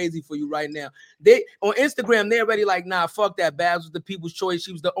going crazy for you right now. They on Instagram, they're already like, nah, fuck that. Babs was the people's choice.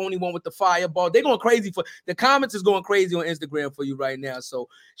 She was the only one with the fireball. They're going crazy for the comments is going crazy on Instagram for you right now. So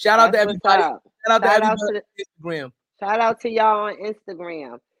shout out to everybody. Shout out to everybody on Instagram. Shout out to y'all on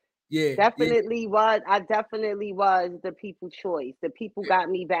Instagram. Yeah, definitely was. I definitely was the people's choice. The people got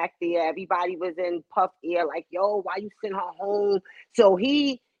me back there. Everybody was in Puff ear, like, yo, why you send her home? So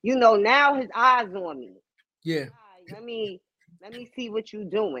he, you know, now his eyes on me. Yeah. Right, let me see what you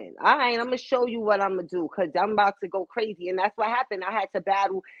doing. All right, I'm gonna show you what I'm gonna do, because I'm about to go crazy. And that's what happened. I had to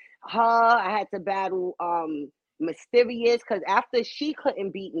battle her. I had to battle Mysterious, because after she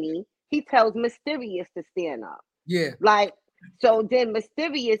couldn't beat me, he tells Mysterious to stand up. Yeah. Like, so then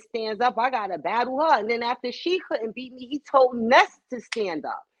Mysterious stands up. I gotta battle her. And then after she couldn't beat me, he told Ness to stand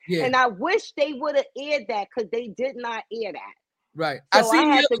up. Yeah. And I wish they would have aired that, because they did not air that. Right. So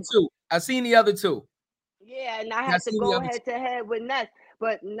I seen the other two. Yeah, and I had to go head to head with Ness.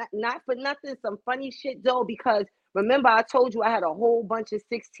 But not for nothing, some funny shit though, because remember I told you I had a whole bunch of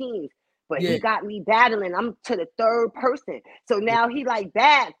 16s, but he got me battling. I'm to the third person. So now he like,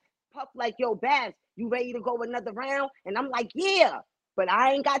 Babs, Puff like, yo, Babs, you ready to go another round? And I'm like, yeah, but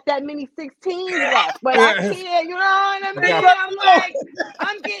I ain't got that many 16s left. But I can't, you know what I mean? I'm like,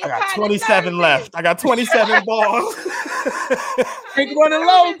 I'm getting I got 27 left. I got 27 balls. Ain't running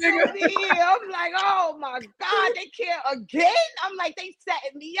low, nigga. I'm like, oh my God, they can't again. I'm like, they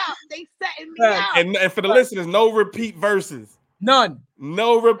setting me up. They setting me up. And for the listeners, no repeat verses. None.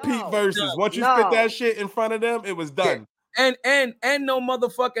 No repeat verses. Once you spit that shit in front of them, it was done. Yeah. And no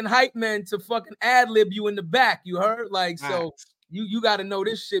motherfucking hype man to fucking ad lib you in the back. You heard? Like, so you got to know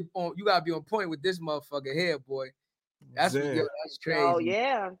this shit on. You got to be on point with this motherfucker here, boy. That's crazy. Oh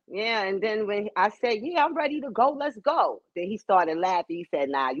yeah. And then when I said, "Yeah, I'm ready to go. Let's go," then he started laughing. He said,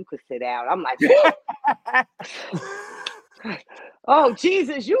 "Nah, you could sit down." I'm like, "Oh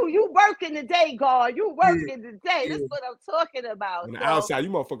Jesus, you working today, God? You working today? This is what I'm talking about." On the outside,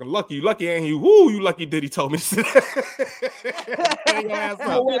 you motherfucking lucky. You lucky, ain't you? Woo, you lucky. Diddy told me to sit down.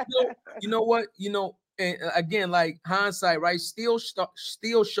 You know what? And again, like hindsight, right? Steel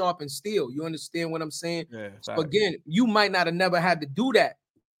sharpens steel. You understand what I'm saying? Yeah, so again, you might not have never had to do that,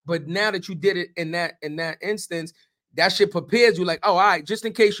 but now that you did it in that instance, that shit prepares you. Like, oh, all right, just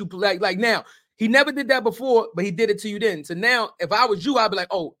in case you like now. He never did that before, but he did it to you then. So now, if I was you, I'd be like,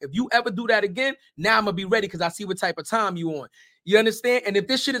 oh, if you ever do that again, now I'm gonna be ready because I see what type of time you on. You understand? And if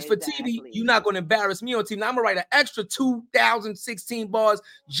this shit is for TV, you're not going to embarrass me on TV. Now I'm going to write an extra 2016 bars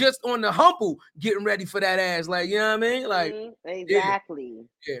just on the humble, getting ready for that ass. Like, you know what I mean? Like, exactly.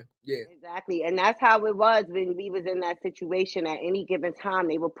 Yeah. Exactly. And that's how it was when we was in that situation. At any given time,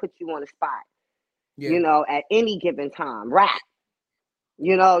 they would put you on the spot. Yeah. You know, at any given time, rap.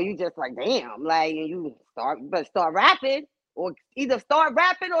 You know, you just like, damn, like, you start rapping, or either start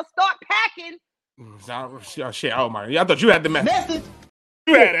rapping or start packing. Shit, oh my! I thought you had the message.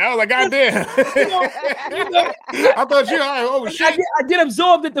 You had it. I was like, God damn. I thought you. Oh shit! I get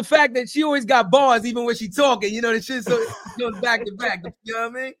absorbed at the fact that she always got bars, even when she talking. You know the shit, so it goes back to back. You know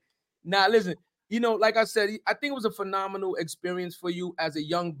what I mean? Nah, listen. You know, like I said, I think it was a phenomenal experience for you as a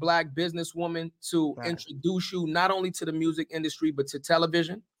young Black businesswoman to introduce you not only to the music industry but to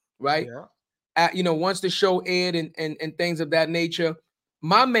television, right? Yeah. You know, once the show aired and things of that nature.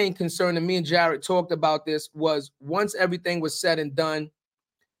 My main concern, and me and Jared talked about this, was once everything was said and done,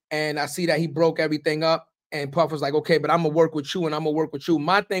 and I see that he broke everything up, and Puff was like, okay, but I'm going to work with you, and I'm going to work with you.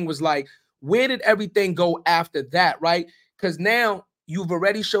 My thing was like, where did everything go after that, right? Because now you've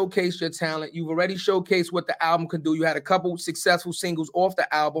already showcased your talent. You've already showcased what the album can do. You had a couple successful singles off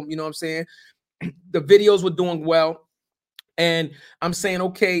the album, you know what I'm saying? The videos were doing well. And I'm saying,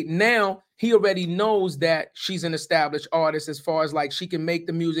 okay, now he already knows that she's an established artist as far as like she can make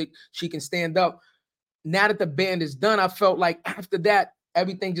the music, she can stand up. Now that the band is done, I felt like after that,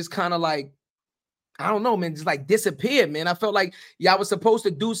 everything just kind of like, I don't know, man, just like disappeared, man. I felt like y'all was supposed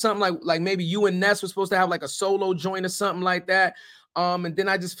to do something like maybe you and Ness were supposed to have like a solo joint or something like that. And then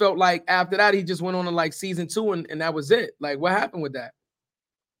I just felt like after that, he just went on to like season 2 and that was it. Like, what happened with that?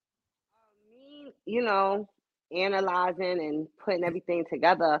 You know, analyzing and putting everything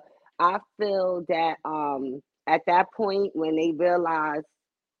together, I feel that at that point when they realized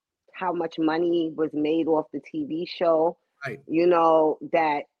how much money was made off the TV show, right, you know,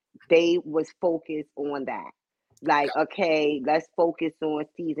 that they was focused on that. Like, okay, let's focus on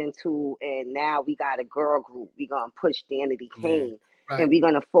season 2, and now we got a girl group. We're gonna push Danity Kane, and we're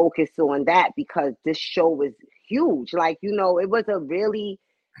gonna focus on that because this show was huge. Like, you know, it was a really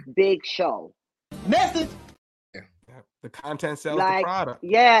big show. Message. The content sells the product.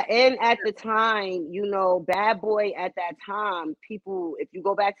 Yeah, and at the time, you know, Bad Boy at that time, people, if you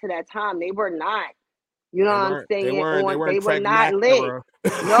go back to that time, they were not, you know what I'm saying? They were not lit.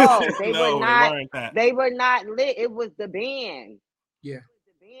 No, they were not. They were not lit. It was the band. Yeah.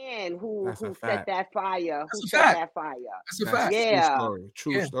 The band who set that fire. That's that fire. That's a fact. Yeah.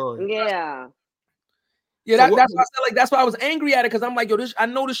 True story. Yeah. Yeah, that's why I said, like, that's why I was angry at it, because I'm like, yo, I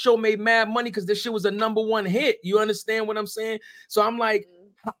know this show made mad money because this shit was a #1 hit. You understand what I'm saying? So I'm like,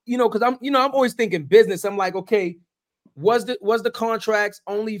 you know, because I'm always thinking business. I'm like, okay, was the contracts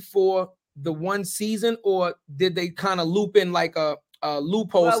only for the one season, or did they kind of loop in like a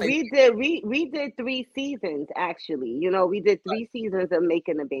loophole? Well, we did 3 seasons actually. You know, we did 3 seasons of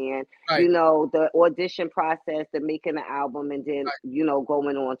making a band. You know, the audition process, the making the album, and then you know,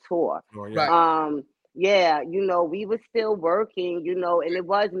 going on tour. Yeah, you know, we were still working, you know, and it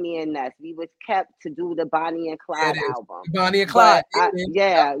was me and Ness. We was kept to do the Bonnie and Clyde album. Bonnie and Clyde.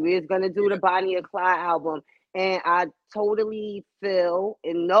 We was going to do the Bonnie and Clyde album. And I totally feel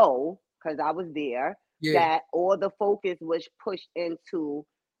and know, because I was there, that all the focus was pushed into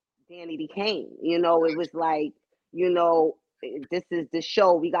Danity Kane. You know, it was like, you know, this is the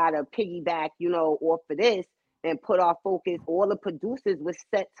show. We got to piggyback, you know, off of this and put our focus. All the producers was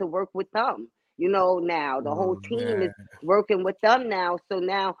set to work with them. You know, now the whole team is working with them now. So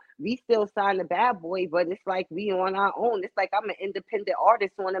now we still sign the Bad Boy, but it's like we on our own. It's like I'm an independent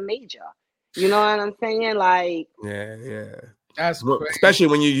artist on a major. You know what I'm saying? Like, yeah. That's crazy. Especially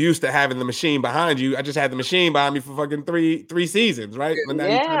when you're used to having the machine behind you. I just had the machine behind me for fucking three seasons, right? But now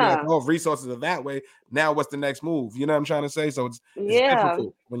you tell me like, oh, resources are that way. Now what's the next move? You know what I'm trying to say? So it's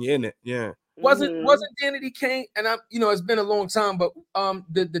difficult when you're in it. Yeah. Wasn't Danity Kane, and I'm it's been a long time, but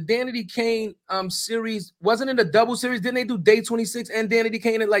the Danity Kane series, wasn't it a double series? Didn't they do Day 26 and Danity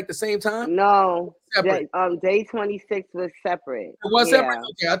Kane at like the same time? No, separate. Day 26 was separate. It was separate.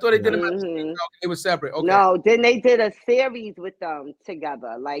 Okay, I thought they did it. It was separate. Okay. No, then they did a series with them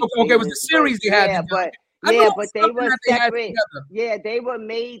together. Like okay, it was the series they had. But they were separate. Yeah, they were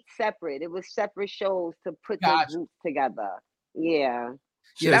made separate. It was separate shows to put the groups together. Yeah.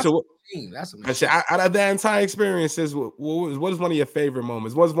 Yeah, that's amazing. Out of that entire experiences, what is one of your favorite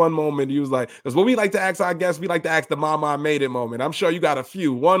moments? What's one moment you was like, because what we like to ask our guests, we like to ask the mama I made it moment. I'm sure you got a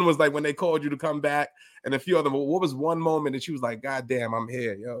few. One was like when they called you to come back, and a few of them. What was one moment that you was like, God damn, I'm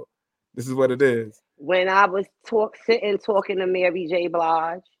here, yo. This is what it is. When I was talking to Mary J.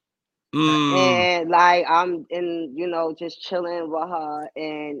 Blige. And like I'm just chilling with her,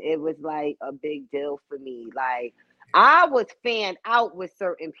 and it was like a big deal for me. Like I was fanned out with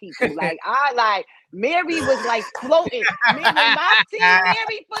certain people. Like Mary was like floating. When I seen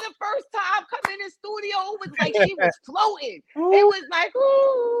Mary for the first time come in the studio, it was like she was floating. It was like,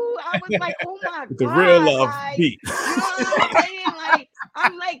 ooh, I was like, oh my God. The real love beat. You know what I'm saying? Like,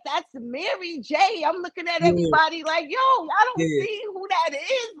 I'm like, that's Mary J. I'm looking at everybody like, yo, I don't see who that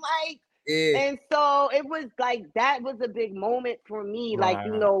is. Like, and so it was like, that was a big moment for me. Wow.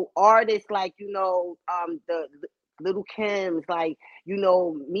 Like, artists like, the Little Kims, like,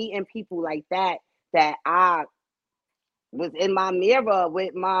 meeting people like that I was in my mirror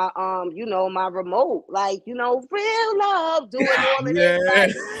with my my remote, like, real love, doing all of this.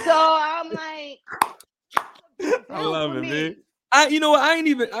 Like, so I'm like, I love it, man. I ain't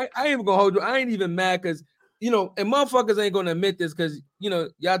even gonna hold you. I ain't even mad because and motherfuckers ain't gonna admit this because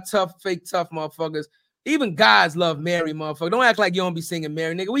y'all fake tough motherfuckers. Even guys love Mary, motherfucker. Don't act like you don't be singing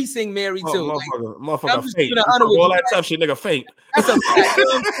Mary, nigga. We sing Mary too. Motherfucker fake. All that tough shit, nigga, fake. That's a fact. You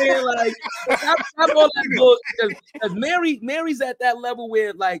know what I'm saying? Like, stop all that bullshit. Because Mary's at that level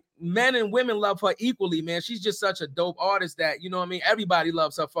where like men and women love her equally, man. She's just such a dope artist that, you know what I mean? Everybody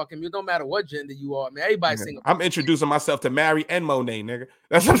loves her fucking music. No matter what gender you are, man. Everybody sing. I'm introducing myself to Mary and Monet, nigga.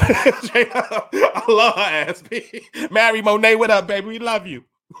 That's I love her ass. Mary, Monet, what up, baby? We love you.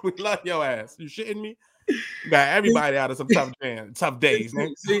 We love your ass. You shitting me? You got everybody out of some tough days,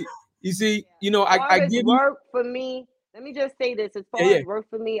 man. You see, I give work for me. Let me just say this: as far as work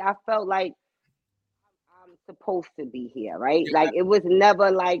for me, I felt like I'm supposed to be here, right? Yeah. Like it was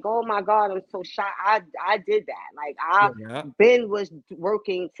never like, oh my God, I'm so shy. I did that. Like was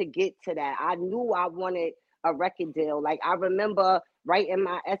working to get to that. I knew I wanted a record deal. Like I remember writing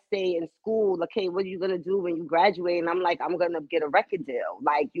my essay in school, okay, what are you gonna do when you graduate? And I'm like, I'm gonna get a record deal.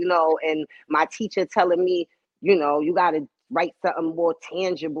 Like, and my teacher telling me, you gotta write something more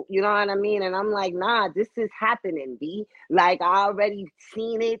tangible, you know what I mean? And I'm like, nah, this is happening, B. Like I already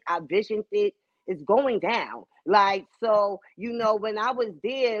seen it, I visioned it, it's going down. Like, so, when I was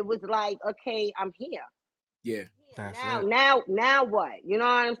there, it was like, okay, I'm here. Yeah. Now what? You know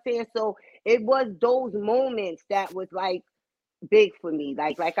what I'm saying? So it was those moments that was like big for me.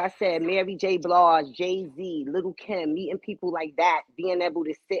 Like I said, Mary J. Blige, Jay-Z, Little Kim, meeting people like that, being able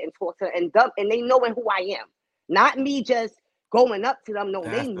to sit and talk to them, and they knowing who I am. Not me just going up to them. No,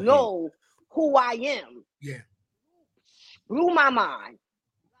 they know who I am. Yeah. Blew my mind.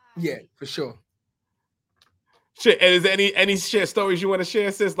 Yeah, for sure. Shit, and is there any share stories you want to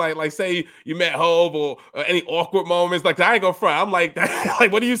share, sis? Like say you met Hov or any awkward moments? Like I ain't gonna front. I'm like,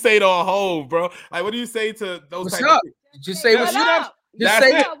 like, what do you say to a Hov, bro? Like, what do you say to those? What's up? Just say what's up. Just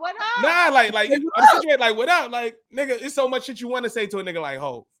say it. What up? Nah, like what up? Like, nigga, it's so much shit you want to say to a nigga like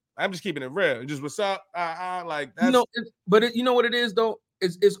Hov. I'm just keeping it real. Just what's up? Like that's... you know what it is though.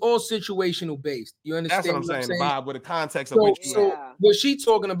 It's all situational based. You understand? That's what I'm saying. Vibe with the context of what you. So what she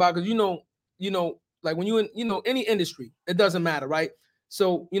talking about? Because like when you in any industry, it doesn't matter, right?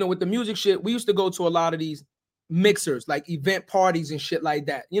 So with the music shit, we used to go to a lot of these mixers, like event parties and shit like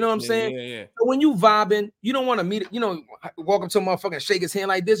that. You know what I'm saying? Yeah. So when you vibing, you don't want to meet, walk up to a motherfucker and shake his hand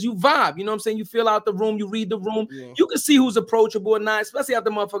like this. You vibe. You know what I'm saying? You feel out the room, you read the room. Yeah. You can see who's approachable or not, especially after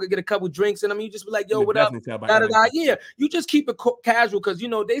the motherfucker get a couple drinks. And I mean, you just be like, yo, what up? Yeah. You just keep it casual because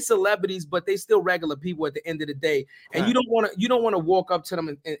they celebrities, but they still regular people at the end of the day. And you don't want to walk up to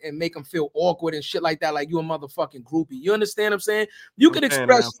them and make them feel awkward and shit like that, like you a motherfucking groupie. You understand what I'm saying? You can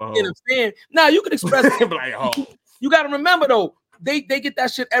express being a fan. Nah, you can express like, You got to remember though, they get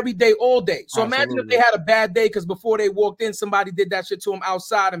that shit every day, all day. So imagine if they had a bad day because before they walked in, somebody did that shit to them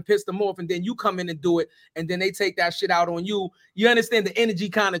outside and pissed them off, and then you come in and do it, and then they take that shit out on you. You understand the energy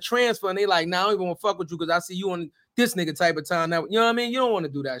kind of transfer, and they like, nah, I don't even want to fuck with you because I see you on this nigga type of time. Now, you know what I mean? You don't want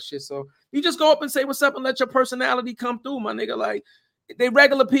to do that shit. So you just go up and say what's up and let your personality come through, my nigga. Like, they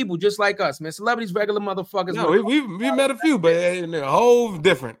regular people just like us, man. Celebrities, regular motherfuckers. No, we met a few, but Hove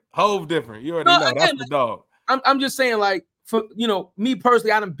different. You already know. That's the dog. I'm just saying, like, for me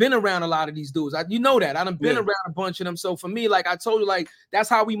personally, I done been around a lot of these dudes. You know that. I done been around a bunch of them. So for me, like I told you, like that's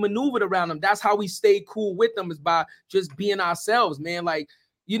how we maneuvered around them. That's how we stayed cool with them, is by just being ourselves, man. Like,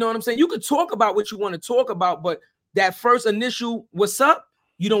 you know what I'm saying? You could talk about what you want to talk about, but that first initial what's up,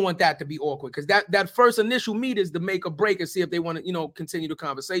 you don't want that to be awkward, because that first initial meet is to make or break and see if they want to, continue the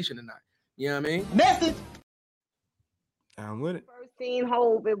conversation or not. You know what I mean? Message. I'm with it. First seen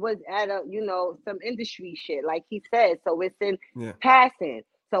Hove, it was at a, some industry shit, like he said. So it's in passing.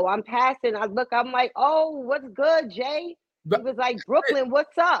 So I'm passing. I'm like, oh, what's good, Jay? He was like, Brooklyn,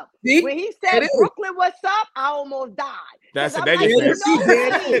 what's up? See? When he said Brooklyn, what's up? I almost died. That's it. Like,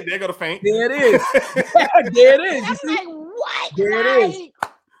 They go to faint. There it is. There it is. I'm like, what? There it is.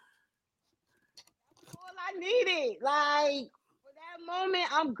 All I needed. Like, for that moment,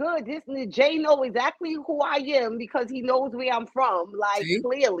 I'm good. This Jay know exactly who I am because he knows where I'm from. Like,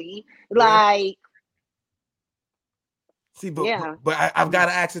 clearly. Like, see, but I've got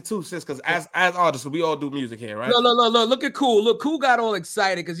to ask it too, sis, because as artists, we all do music here, right? Look at Cool. Look, Cool got all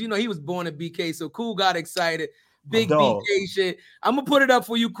excited because he was born in BK, so Cool got excited. Big BK shit. I'm gonna put it up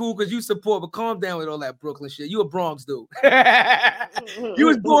for you, Cool, because you support, but calm down with all that Brooklyn shit. You a Bronx dude. You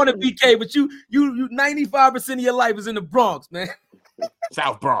was born in BK, but you 95% of your life is in the Bronx, man.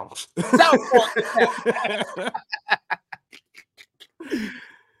 South Bronx. South Bronx.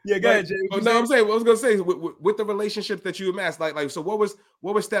 Yeah, go ahead, Jay. No, I'm saying, what I was gonna say with the relationship that you amassed, like, so what was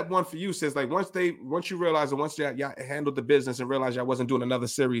step one for you, sis? Like, once you realized, and once y'all handled the business and realized y'all wasn't doing another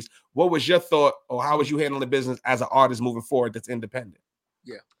series, what was your thought, or how was you handling the business as an artist moving forward that's independent?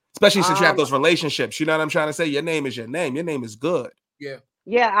 Yeah, especially since you have those relationships. You know what I'm trying to say? Your name is your name. Your name is good.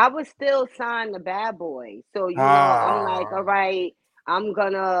 Yeah, I was still signed to Bad Boy, so I'm like, all right, I'm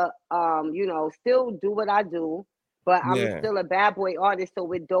gonna still do what I do. But I'm still a Bad Boy artist,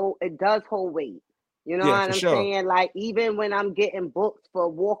 so it does hold weight. You know what I'm saying? Like, even when I'm getting booked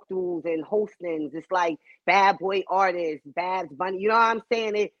for walkthroughs and hostings, it's like Bad Boy artist, Bad Bunny. You know what I'm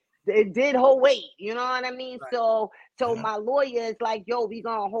saying? It did hold weight. You know what I mean? Right. So my lawyer is like, yo, we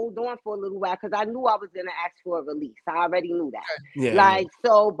gonna hold on for a little while, because I knew I was gonna ask for a release. I already knew that.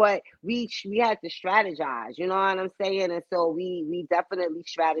 But we had to strategize. You know what I'm saying? And so we definitely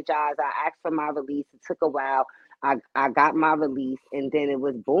strategized. I asked for my release. It took a while. I got my release, and then it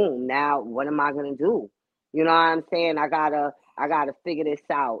was boom. Now what am I gonna do? You know what I'm saying? I gotta figure this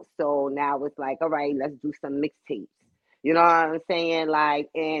out. So now it's like, all right, let's do some mixtapes. You know what I'm saying? Like,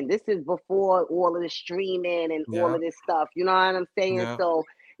 and this is before all of the streaming and all of this stuff. You know what I'm saying? Yeah. So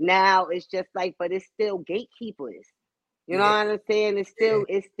now it's just like, but it's still gatekeepers. You know what I'm saying?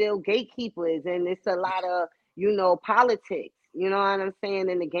 It's still gatekeepers, and it's a lot of politics. You know what I'm saying,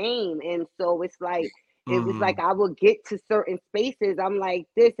 in the game, and so it's like. It was like I would get to certain spaces, I'm like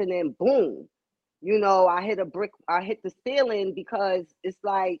this, and then boom, I hit the ceiling, because it's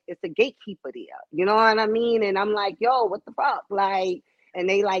like it's a gatekeeper there. You know what I mean? And I'm like, yo, what the fuck? Like, and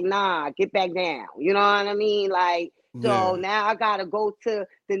they like, nah, get back down. You know what I mean? Like, so now I gotta go to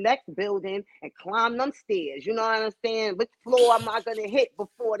the next building and climb them stairs. You know what I'm saying? Which floor am I gonna hit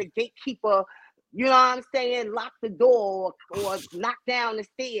before the gatekeeper? You know what I'm saying? Lock the door or knock down the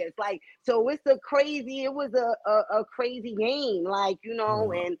stairs. Like, so it was a crazy game. Like, and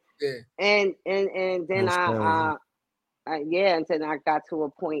then and then I got to a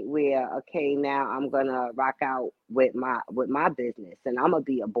point where, okay, now I'm gonna rock out with my business, and I'm gonna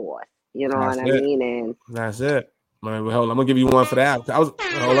be a boss. You know what I mean? And that's it. All right, well, hold on, I'm gonna give you one for that. Gotta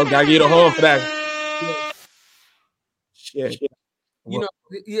give you the horn for that. Shit.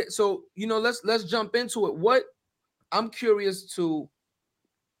 So let's jump into it. What I'm curious to,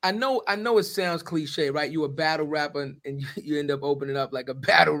 I know it sounds cliche, right? You a battle rapper and you end up opening up like a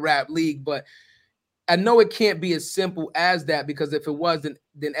battle rap league, but I know it can't be as simple as that, because if it wasn't,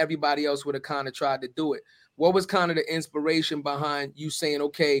 then everybody else would have kind of tried to do it. What was kind of the inspiration behind you saying,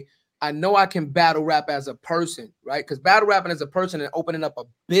 okay, I know I can battle rap as a person, right? Because battle rapping as a person and opening up a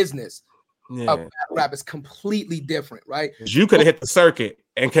business of battle rap is completely different, right? You could have hit the circuit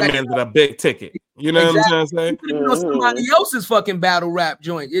and commanded a big ticket. You know what I'm saying? You could have somebody else's fucking battle rap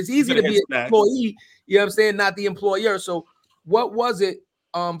joint. It's easy to be an employee, you know what I'm saying, not the employer. So what was it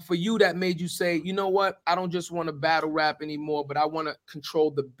for you that made you say, you know what, I don't just want to battle rap anymore, but I want to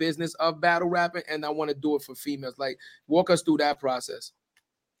control the business of battle rapping, and I want to do it for females? Like, walk us through that process.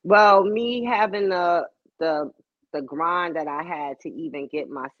 Well, me having the grind that I had to even get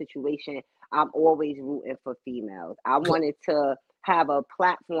my situation, I'm always rooting for females. I wanted to have a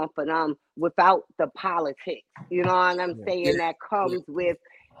platform for them without the politics. You know what I'm saying? That comes with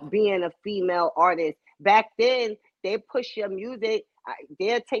being a female artist. Back then, they push your music.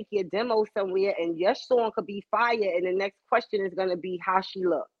 They'll take your demo somewhere, and your song could be fire, and the next question is gonna be how she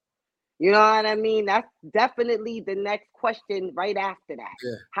look. You know what I mean? That's definitely the next question right after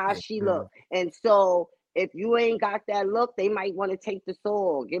that. How she look. And so if you ain't got that look, they might want to take the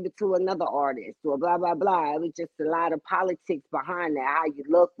song, give it to another artist, or blah, blah, blah. It was just a lot of politics behind that. How you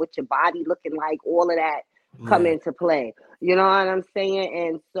look, what your body looking like, all of that come into play. You know what I'm saying?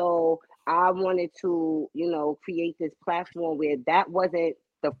 And so I wanted to, you know, create this platform where that wasn't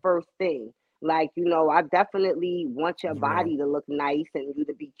the first thing. Like, you know, I definitely want your body to look nice and you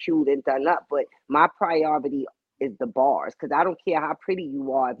to be cute and done up. But my priority is the bars, because I don't care how pretty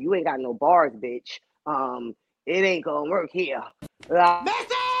you are. If you ain't got no bars, bitch, it ain't gonna work here.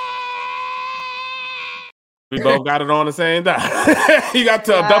 We both got it on the same time. You got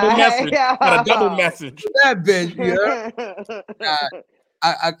to a double message. Got a double message. That bitch,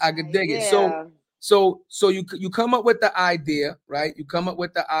 I could dig it. So you come up with the idea, right? You come up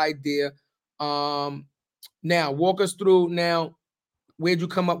with the idea. Now walk us through. Now, where'd you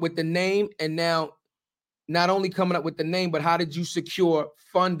come up with the name? And now, not only coming up with the name, but how did you secure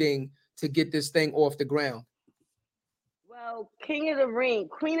funding to get this thing off the ground? Well, King of the Ring,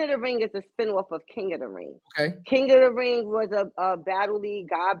 Queen of the Ring is a spinoff of King of the Ring. Okay. King of the Ring was a battle league,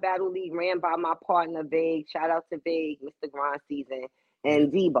 God battle league ran by my partner, Vague. Shout out to Vague, Mr. Grind Season,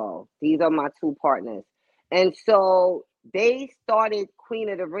 and Debo. These are my two partners. And so they started Queen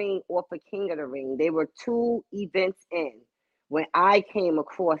of the Ring off of King of the Ring. They were 2 events in when I came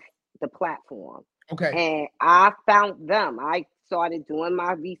across the platform. Okay. And I found them. I started doing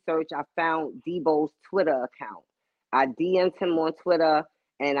my research. I found Debo's Twitter account. I DM'd him on Twitter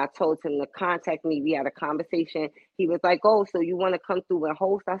and I told him to contact me. We had a conversation. He was like, oh, so you want to come through and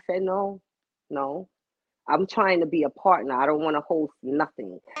host? I said, no. I'm trying to be a partner. I don't want to host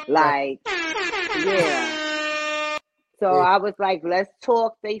nothing. Like, So I was like, let's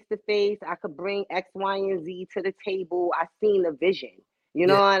talk face to face. I could bring X, Y, and Z to the table. I seen the vision. You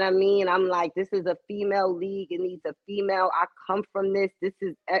know what I mean? I'm like, this is a female league. It needs a female. I come from this. This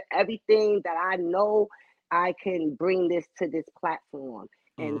is everything that I know. I can bring this to this platform.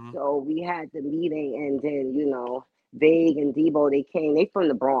 And so we had the meeting, and then, you know, Vague and Debo, they from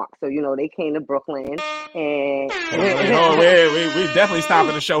the Bronx. So, you know, they came to Brooklyn. And we definitely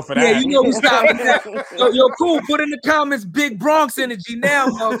stopping the show for that. Yeah, you know we stopping that. Yo, cool. Put in the comments, big Bronx energy now,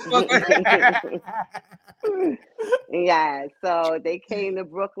 motherfucker. Yeah, so they came to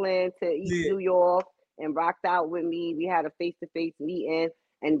Brooklyn to East New York and rocked out with me. We had a face-to-face meeting.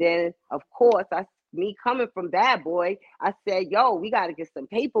 And then, of course, me coming from Bad Boy, I said, yo, we got to get some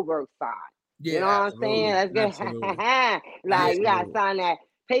paperwork signed. You know what I'm saying? Let's get like we got to sign that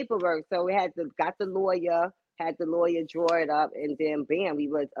paperwork. So we got the lawyer draw it up, and then bam, we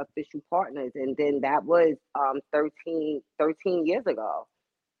was official partners. And then that was 13 years ago.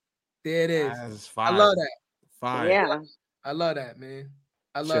 There it is. I love that. Fine. Yeah. I love that, man.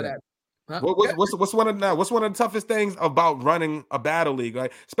 I love that. Huh? What's one of the toughest things about running a battle league,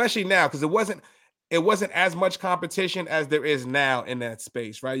 like especially now, because it wasn't as much competition as there is now in that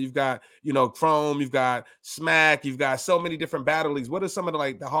space, right? You've got, you know, Chrome, you've got Smack, you've got so many different battle leagues. What are some of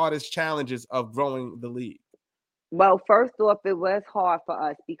the hardest challenges of growing the league? Well, first off, it was hard for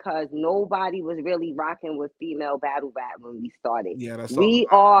us because nobody was really rocking with female battle rap when we started. Yeah,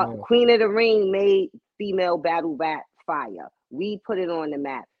 Queen of the Ring made female battle rap fire. We put it on the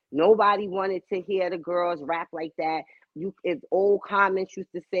map. Nobody wanted to hear the girls rap like that. If old comments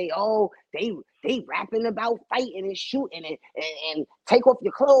used to say, oh, they rapping about fighting and shooting and take off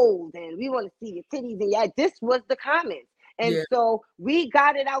your clothes and we want to see your titties. And this was the comments. And so we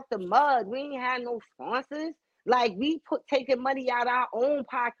got it out the mud. We ain't had no sponsors. Like we taking money out of our own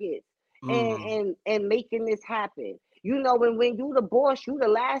pockets and making this happen. You know, when you the boss, you the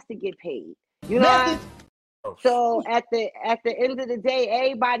last to get paid. You know. So at the end of the day,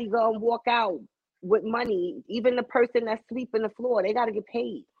 everybody gonna walk out with money. Even the person that's sweeping the floor, they gotta get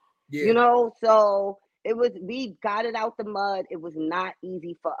paid. Yeah. You know, so we got it out the mud. It was not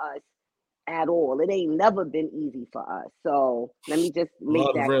easy for us at all. It ain't never been easy for us. So let me just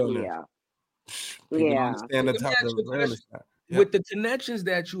make that clear. People understand the with the connections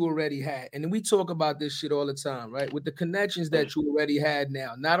that you already had, and we talk about this shit all the time, right? With the connections that you already had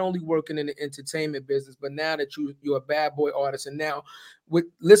now, not only working in the entertainment business, but now that you're a bad boy artist, and now with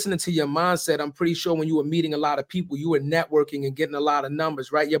listening to your mindset, I'm pretty sure when you were meeting a lot of people, you were networking and getting a lot of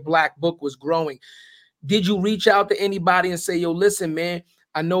numbers, right? Your black book was growing. Did you reach out to anybody and say, yo, listen, man,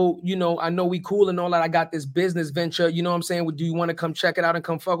 I know we cool and all that. I got this business venture. You know what I'm saying? Do you want to come check it out and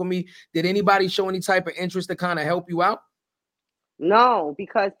come fuck with me? Did anybody show any type of interest to kind of help you out? No,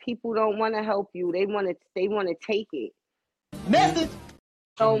 because people don't want to help you. They want to take it. Message.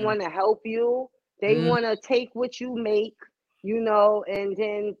 Don't want to help you. They want to take what you make, and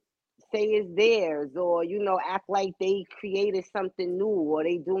then say it's theirs, or act like they created something new, or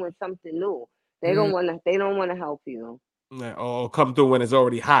they doing something new. They don't want to help you. Or come through when it's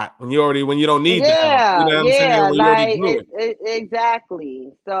already hot, when you don't need the help. You know what I'm saying? When like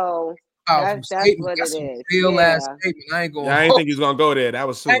exactly. So that's what it is. Real ass statement. I ain't going. I didn't think he was gonna go there. That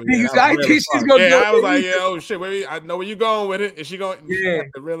was super. I think she's gonna go. I was like, yeah, oh shit. I know where you going with it. Is she going? Yeah,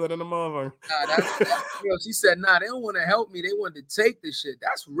 realer than the motherfucker. Nah, that's real. She said, nah, they don't want to help me. They want to take this shit.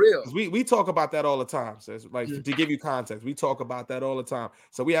 That's real. We talk about that all the time. So it's like to give you context, we talk about that all the time.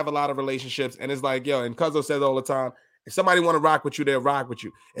 So we have a lot of relationships, and it's like, yo, and Cuzzo says all the time, if somebody want to rock with you, they'll rock with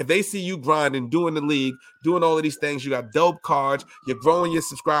you. If they see you grinding, doing the league, doing all of these things, you got dope cards, you're growing your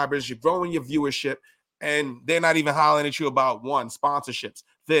subscribers, you're growing your viewership, and they're not even hollering at you about sponsorships,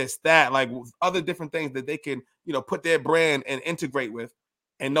 this, that, like other different things that they can, put their brand and integrate with,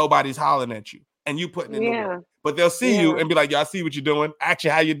 and nobody's hollering at you, and you putting in the work. But they'll see you and be like, yo, I see what you're doing. Actually,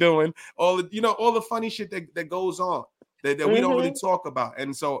 how you doing? All the funny shit that goes on that we don't really talk about.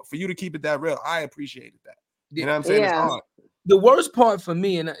 And so for you to keep it that real, I appreciated that. You know what I'm saying? It's hard. The worst part for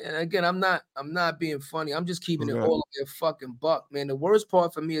me, and again, I'm not being funny. I'm just keeping it all of their fucking buck, man. The worst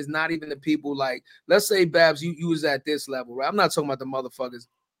part for me is not even the people like, let's say, Babs, you was at this level, right? I'm not talking about the motherfuckers,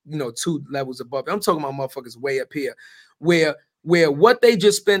 2 levels above. I'm talking about motherfuckers way up here, where what they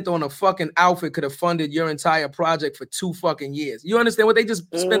just spent on a fucking outfit could have funded your entire project for 2 fucking years. You understand what they just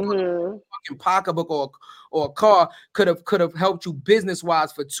spent on a fucking pocketbook or a car could have helped you business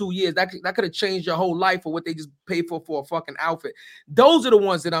wise for 2 years. That could have changed your whole life for what they just paid for a fucking outfit. Those are the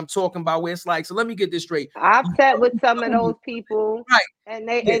ones that I'm talking about. Where it's like, so let me get this straight. I've sat with some of those people, right? And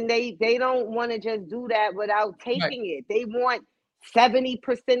they don't want to just do that without taking it. They want 70%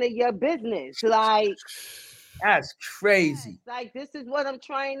 of your business, like. That's crazy. Like, this is what I'm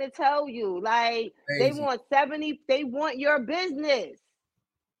trying to tell you. Like, crazy. They want 70. They want your business.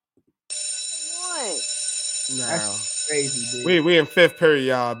 That's crazy, dude. We in 5th period,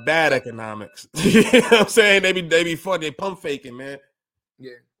 y'all. Bad economics. You know what I'm saying? They be funny. They pump faking, man.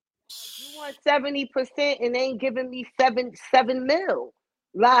 Yeah. You want 70% and they ain't giving me 7 mil.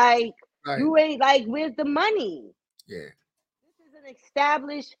 Like, you ain't like, where's the money? Yeah. This is an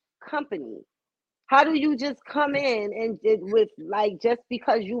established company. How do you just come in and with like, just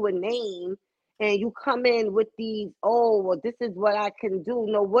because you a name and you come in with these, oh, well, this is what I can do.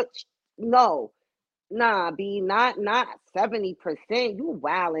 Nah, B, not 70%. You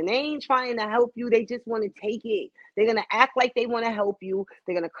wildin'. They ain't trying to help you. They just want to take it. They're going to act like they want to help you.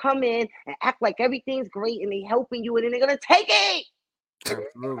 They're going to come in and act like everything's great and they helping you, and then they're going to take it.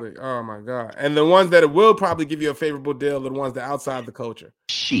 Absolutely. Oh my God. And the ones that will probably give you a favorable deal are the ones that outside the culture.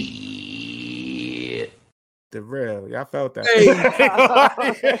 Shit. The real. Y'all felt that. Hey.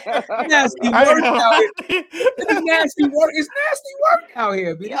 Nasty work out here. It's nasty work. It's nasty work out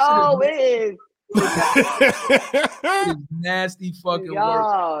here. Yo, it is. It's nasty fucking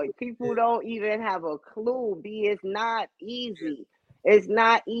work. People don't even have a clue. B, it's not easy. It's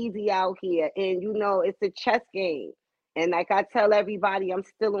not easy out here. And it's a chess game. And like I tell everybody, I'm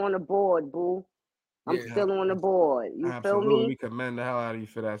still on the board, boo. I'm still on the board. You feel me? We commend the hell out of you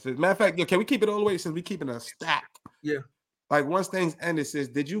for that. So, matter of fact, can we keep it all the way since we keeping a stack? Yeah. Like once things ended, sis,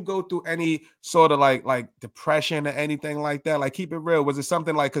 did you go through any sort of like depression or anything like that? Like, keep it real. Was it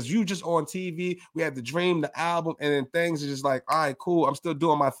something like, because you just on TV, we had the dream, the album, and then things are just like, all right, cool, I'm still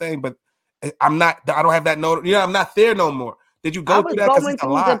doing my thing, but I don't have that note. I'm not there no more. Did you go through that? Because it's a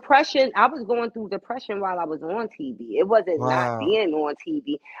lot. Depression. I was going through depression while I was on TV. It wasn't not being on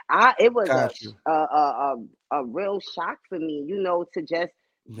TV. It was a real shock for me, to just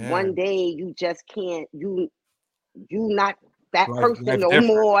one day you just can't, you not that person no different.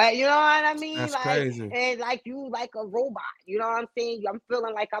 More. You know what I mean? That's like crazy. And like you like a robot. You know what I'm saying? I'm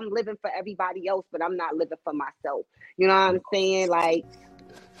feeling like I'm living for everybody else, but I'm not living for myself. You know what I'm saying? Like,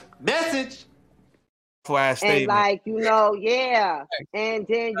 message. And like, and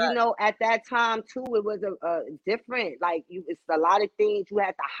then at that time too, it was a different, like, it's a lot of things you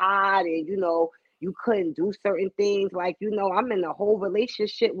had to hide, and you couldn't do certain things. Like, you know, I'm in a whole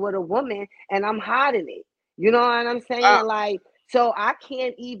relationship with a woman and I'm hiding it. You know what I'm saying? Like, so I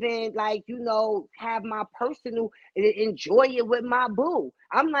can't even, like, you know, have my personal, enjoy it with my boo.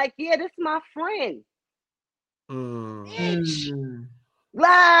 I'm like, yeah, this is my friend. Bitch.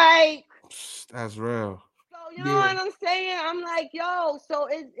 Like, that's real. So you know what I'm saying? I'm like, yo, so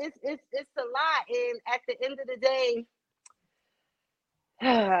it's a lot. And at the end of the day,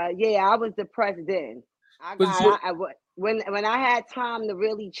 yeah, I was depressed then. When I had time to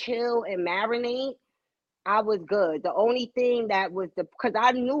really chill and marinate, I was good. The only thing that was because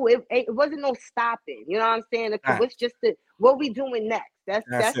I knew it wasn't no stopping. You know what I'm saying? It was just what we doing next. That's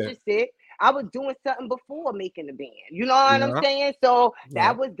just it. I was doing something before making the band. You know what I'm saying? So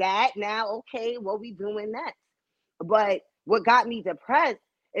that was that. Now, okay, what we doing next? But what got me depressed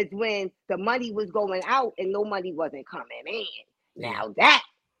is when the money was going out and no money wasn't coming in. Now that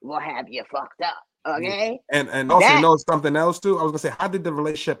will have you fucked up. Okay. And also, you know something else too? I was gonna say, how did the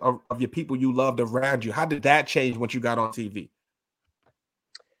relationship of your people you loved around you, how did that change once you got on TV?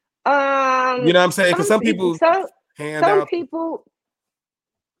 You know what I'm saying? Because some people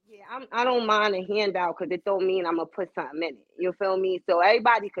I don't mind a handout because it don't mean I'm gonna put something in it. You feel me? So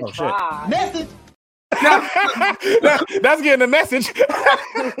everybody could try. Message. That's getting a message. I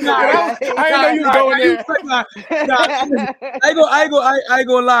didn't know you was going there. I ain't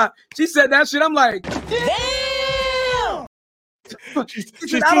gonna lie. She said that shit. I'm like, damn.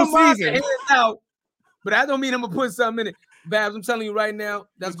 She's I don't mind the handout, but I don't mean I'm gonna put something in it. Babs, I'm telling you right now,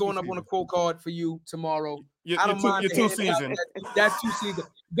 that's going up on a quote card for you tomorrow. I don't mind your 2 seasons. That's 2 seasons.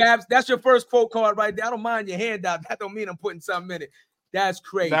 Babs, that's your first quote card right there. I don't mind your handout. That don't mean I'm putting something in it. That's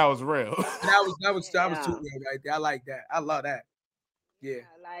crazy. That was real. That was too real right there. I like that. I love that. Yeah.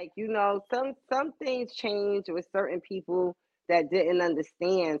 Like, you know, some things change with certain people that didn't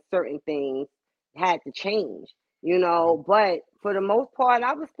understand certain things had to change, you know, but for the most part,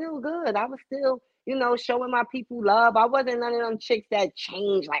 I was still good. I was still, you know, showing my people love. I wasn't none of them chicks that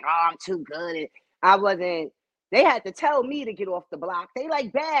changed like, oh, I'm too good. And I wasn't. They had to tell me to get off the block. They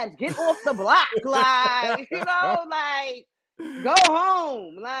like, Babs, get off the block. Like, you know, like, go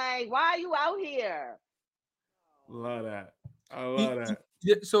home. Like, why are you out here? Love that. I love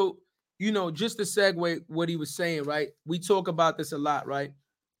that. So, you know, just to segue what he was saying, right? We talk about this a lot, right?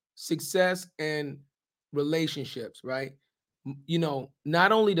 Success and relationships, right? You know,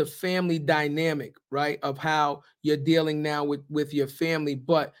 not only the family dynamic, right, of how you're dealing now with your family,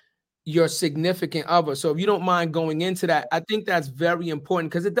 but your significant other. So if you don't mind going into that, I think that's very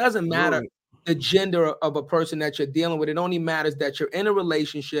important because it doesn't matter the gender of a person that you're dealing with. It only matters that you're in a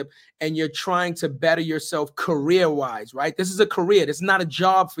relationship and you're trying to better yourself career-wise, right? This is a career. This is not a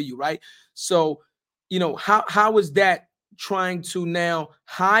job for you, right? So, you know, how is that trying to now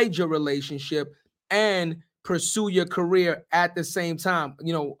hide your relationship and pursue your career at the same time?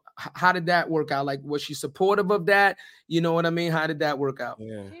 You know, how did that work out? Like, was she supportive of that? You know what I mean? How did that work out?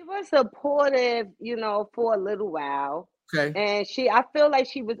 Yeah. She was supportive, you know, for a little while. Okay. And I feel like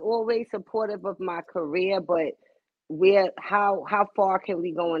she was always supportive of my career, but how far can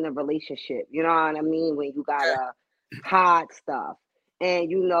we go in a relationship? You know what I mean? When you gotta hide stuff.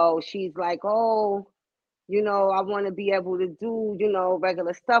 And, you know, she's like, oh, you know, I want to be able to do, you know,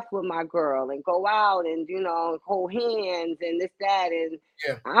 regular stuff with my girl and go out and, you know, hold hands and this, that. And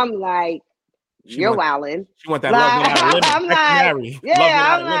I'm like, you're wilding. She want that love me out of limit. I'm like, yeah,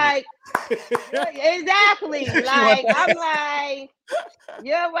 I'm like, exactly. Like, I'm like,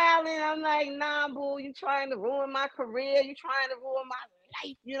 you're wilding. I'm like, nah, boo, you trying to ruin my career. You trying to ruin my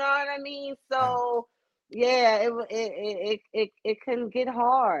life. You know what I mean? So, yeah, it can get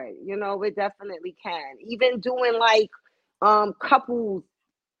hard. You know, it definitely can. Even doing like couples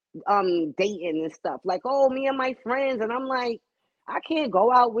dating and stuff. Like, oh, me and my friends, and I'm like, I can't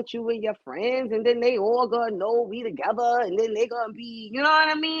go out with you and your friends, and then they all gonna know we together, and then they gonna be, you know what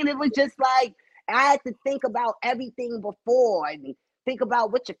I mean? It was just like I had to think about everything before and think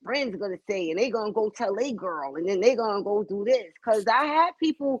about what your friends are gonna say, and they gonna go tell a girl, and then they gonna go do this. Cause I had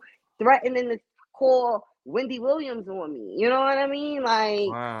people threatening to call Wendy Williams on me. You know what I mean? Like,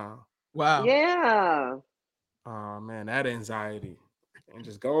 wow, yeah. Oh man, that anxiety. And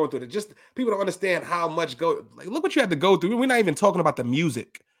just going through it. Just people don't understand how much like look what you had to go through. We're not even talking about the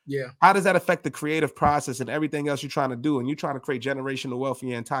music. Yeah. How does that affect the creative process and everything else you're trying to do? And you're trying to create generational wealth for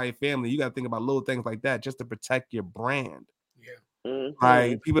your entire family. You got to think about little things like that just to protect your brand. Yeah. Mm-hmm.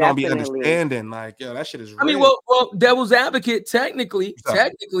 Like people don't be understanding. Like, yo, that shit is real. I mean, well, devil's advocate, technically,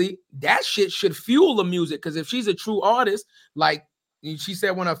 that shit should fuel the music. Because if she's a true artist, like She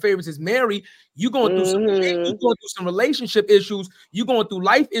said one of her favorites is Mary. You going through some, you going through some relationship issues. You going through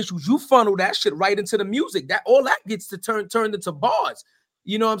life issues. You funnel that shit right into the music. That all that gets to turned into bars.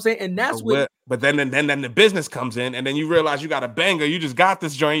 You know what I'm saying? And that's what. But then the business comes in, and then you realize you got a banger. You just got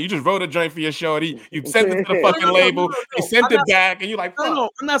this joint. You just wrote a joint for your shorty. You sent it to the fucking label. They sent it back, and you're like, no,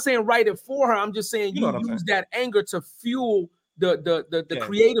 I'm not saying write it for her. I'm just saying you use that anger to fuel the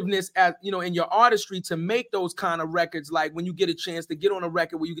creativeness at in your artistry to make those kind of records. Like when you get a chance to get on a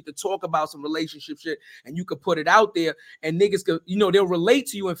record where you get to talk about some relationship shit and you could put it out there and niggas could, they'll relate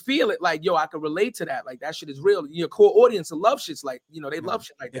to you and feel it like, yo, I can relate to that. Like that shit is real. Your core audience will love shits like, they love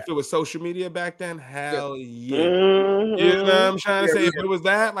shit like that. If it was social media back then, hell yeah. You know what I'm trying to say? If it was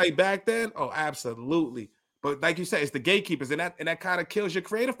that like back then, oh, absolutely. But like you said, it's the gatekeepers, and that kind of kills your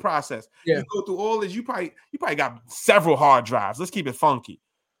creative process. Yeah. You go through all this. You probably got several hard drives. Let's keep it funky.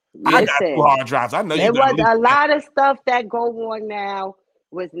 Listen, I got 2 hard drives. I know you. There was a lot of stuff that go on now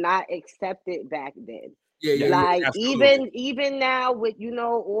was not accepted back then. Yeah, like even now with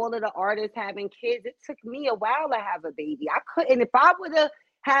all of the artists having kids, it took me a while to have a baby. I couldn't. If I would have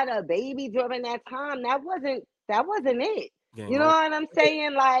had a baby during that time, that wasn't it. You know what I'm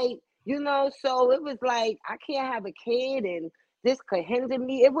saying? Like. So it was like, I can't have a kid and this could hinder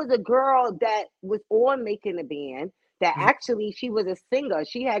me. It was a girl that was on Making a Band that actually, she was a singer.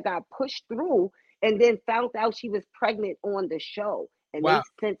 She had got pushed through and then found out she was pregnant on the show. And they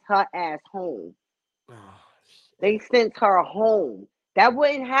sent her ass home. They sent her home. That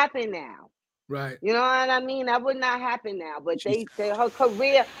wouldn't happen now. Right. You know what I mean? That would not happen now. But her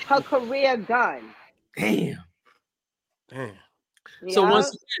career done. Damn. So once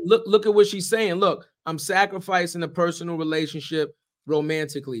again, look at what she's saying. Look, I'm sacrificing a personal relationship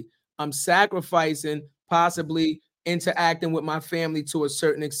romantically. I'm sacrificing possibly interacting with my family to a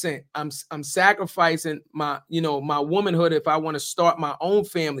certain extent. I'm sacrificing my womanhood if I want to start my own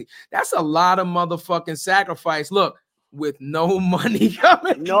family. That's a lot of motherfucking sacrifice. Look, with no money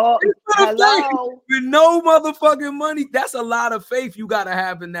coming. No, hello. With no motherfucking money. That's a lot of faith you got to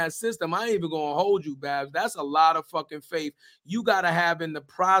have in that system. I ain't even going to hold you, Babs. That's a lot of fucking faith you got to have in the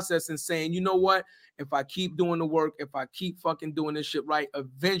process and saying, you know what? If I keep doing the work, if I keep fucking doing this shit right,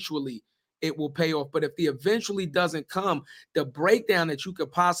 eventually it will pay off. But if the eventually doesn't come, the breakdown that you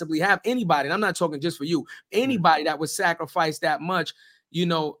could possibly have, anybody, and I'm not talking just for you, anybody that would sacrifice that much,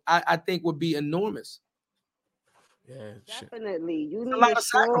 I think would be enormous. Yeah, definitely. You need a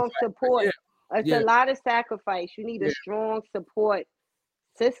strong support. It's a lot of sacrifice. You need a strong support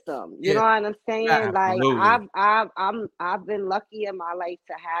system. You know what I'm saying? Absolutely. Like I've been lucky in my life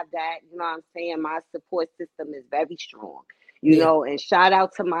to have that. You know what I'm saying? My support system is very strong. You know, and shout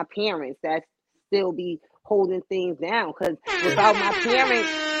out to my parents that still be holding things down. Because without my parents,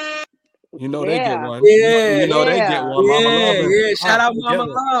 they get one. They get one. Mama Love. Shout out Mama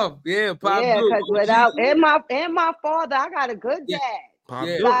Love. Yeah, Pop. Yeah, because without my father, I got a good dad. Pop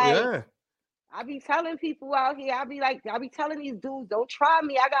I be telling people out here, I be telling these dudes, don't try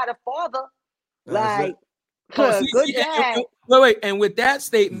me. I got a father. Good dad. Wait, and with that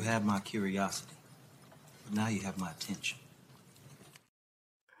statement, you have my curiosity, but now you have my attention.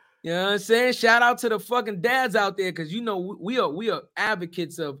 You know what I'm saying? Shout out to the fucking dads out there, because we are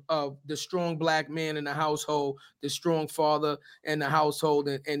advocates of the strong black man in the household, the strong father in the household,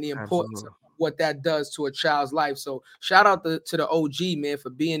 and the importance of what that does to a child's life. So shout out to the OG, man, for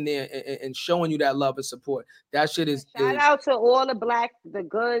being there and showing you that love and support. That shit is shout out to all the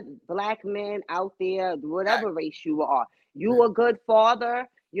good black men out there, whatever race you are. You a good father.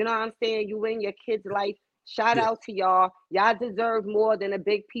 You know what I'm saying? You in your kid's life. Shout out to y'all. Y'all deserve more than a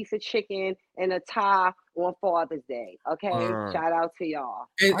big piece of chicken and a tie on Father's Day. Okay? Shout out to y'all.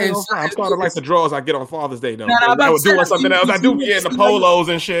 I'm starting to like the draws I get on Father's Day, though. I was doing something else. I do be in the polos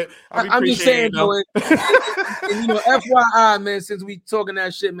and shit. I'm just saying, though. FYI, man, since we talking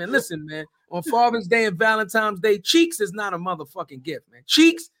that shit, man, listen, man. On Father's Day and Valentine's Day, cheeks is not a motherfucking gift, man.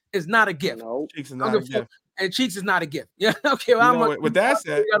 Cheeks is not a gift. No. Cheeks is not a gift. And cheeks is not a gift. Yeah, okay. Well, with that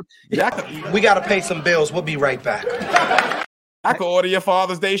said, we gotta pay some bills. We'll be right back. I could order your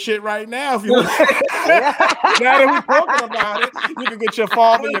Father's Day shit right now if you want. Now that we're talking about it, you can get your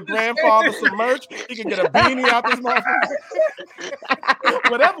father, your grandfather some merch. You can get a beanie out this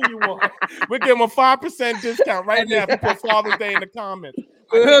motherfucker. Whatever you want. We'll give them a 5% discount right now if you put Father's Day in the comments.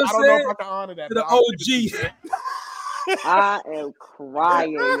 I don't know if I can honor that. To the OG. I am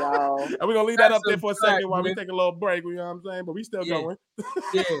crying, y'all. And we're gonna leave that up there for a second while we take a little break. You know what I'm saying? But we still going.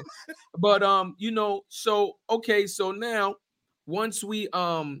 But so okay, so now once we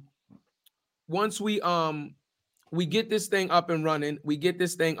we get this thing up and running.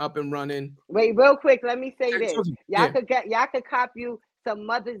 Wait, real quick, let me say this. Yeah. Y'all could cop you some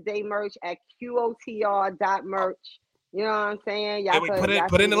Mother's Day merch at QOTR.merch. You know what I'm saying? Y'all put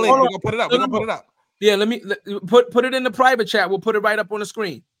in the link. We're gonna put it up. We're gonna put it up. Yeah, put it in the private chat. We'll put it right up on the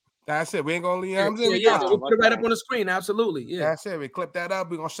screen. That's it. We ain't gonna leave. We'll put it right up on the screen. Absolutely. Yeah. That's it. We clip that up.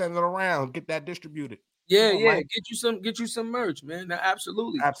 We're gonna send it around. Get that distributed. Yeah. Get you some merch, man.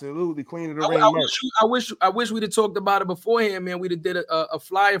 Absolutely. Queen of the Ring merch. I wish we'd have talked about it beforehand, man. We'd have did a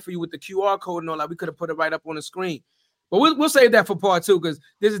flyer for you with the QR code and all that. We could have put it right up on the screen. But we'll save that for part 2 because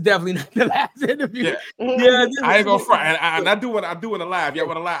this is definitely not the last interview. Yeah, I ain't gonna front. And I do want to laugh. Y'all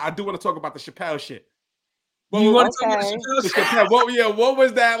want to laugh? I do want to talk about the Chappelle shit. You want to talk about the Chappelle shit? What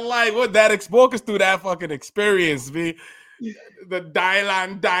was that like? Walk us through that fucking experience, B. The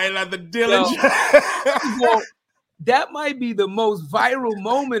Dylan, the Dillinger. That might be the most viral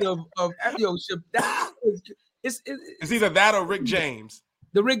moment of Chappelle. It's either that or Rick James.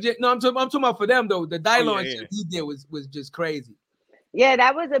 The Rick James. No, I'm talking about for them though. The Dylan shit he did was just crazy. Yeah,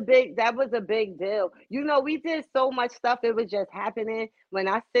 that was a big deal. You know, we did so much stuff. It was just happening. When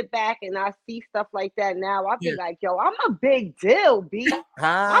I sit back and I see stuff like that now, I be like, yo, I'm a big deal, B.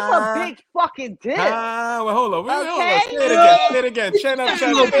 I'm a big fucking deal. Well, hold on. Say it again. Chin up,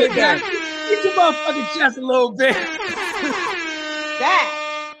 say it again. Get your motherfucking chest a little bit.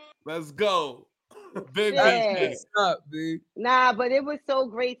 That. Let's go. Big up, dude. Nah, but it was so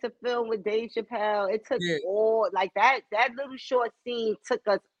great to film with Dave Chappelle. It took all like that little short scene took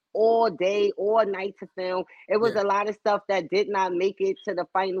us all day, all night to film. It was a lot of stuff that did not make it to the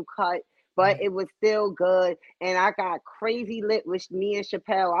final cut, but it was still good. And I got crazy lit with me and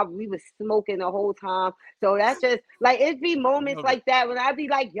Chappelle. We was smoking the whole time. So that's just like it'd be moments like that when I'd be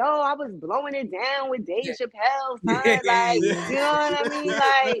like, yo, I was blowing it down with Dave Chappelle, son. Like, you know what I mean?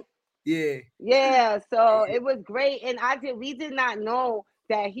 Like Yeah. So it was great. And we did not know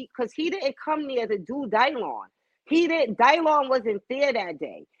that because he didn't come there to do Dylon. Dylon wasn't there that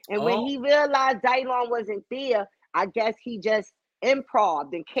day. And when he realized Dylon wasn't there, I guess he just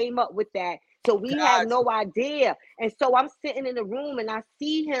improv'd and came up with that. So we had no idea. And so I'm sitting in the room and I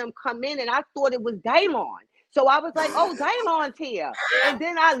see him come in and I thought it was Dylon. So I was like, oh, Dylon's here. And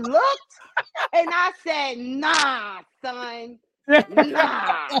then I looked and I said, nah, son.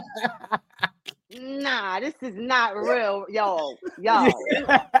 Nah, this is not real, yo.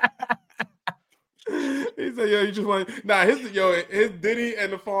 He said, "Yo, you just want his Diddy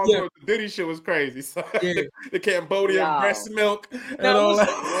and the farm the Diddy shit was crazy. So the Cambodian breast milk and all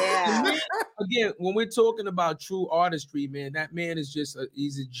that." Again, when we're talking about true artistry, man, that man is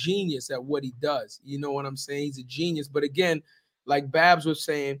he's a genius at what he does. You know what I'm saying? He's a genius. But again, like Babs was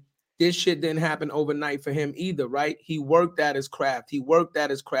saying, this shit didn't happen overnight for him either, right? He worked at his craft. He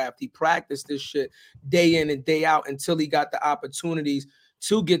practiced this shit day in and day out until he got the opportunities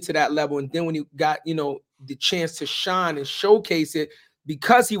to get to that level. And then when he got, the chance to shine and showcase it,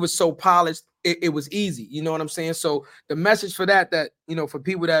 because he was so polished, it was easy. You know what I'm saying? So the message for that, for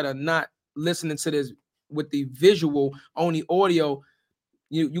people that are not listening to this with the visual, only audio,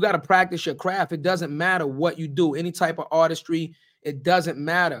 you got to practice your craft. It doesn't matter what you do, any type of artistry, it doesn't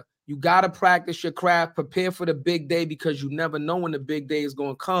matter. You got to practice your craft, prepare for the big day, because you never know when the big day is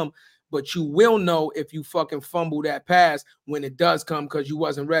going to come, but you will know if you fucking fumble that pass when it does come because you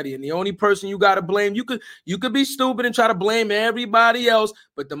wasn't ready. And the only person you got to blame, you could be stupid and try to blame everybody else,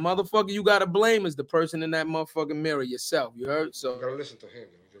 but the motherfucker you got to blame is the person in that motherfucking mirror, yourself. You heard? So you got to listen to him.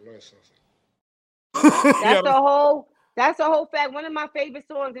 You learn something. That's the whole fact. One of my favorite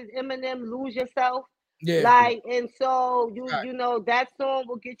songs is Eminem, Lose Yourself. Yeah. Like, and so you that song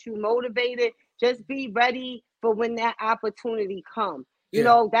will get you motivated. Just be ready for when that opportunity comes. You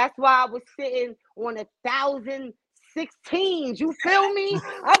know, that's why I was sitting on 1,016. You feel me?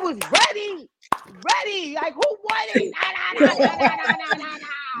 I was ready. Like, who won it?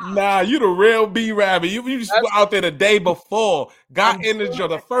 Nah, you the real B-Rabbit. You just out there the day before. Got in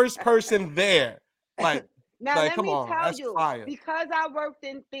the first person there. Like, now, let me tell you, because I worked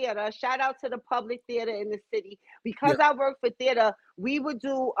in theater, shout out to the public theater in the city. Because I worked for theater, we would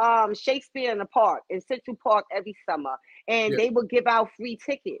do Shakespeare in the Park, in Central Park every summer. And they would give out free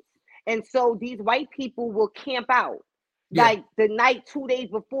tickets. And so these white people will camp out. Like the night 2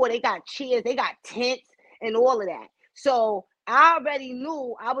 days before, they got chairs, they got tents and all of that. So I already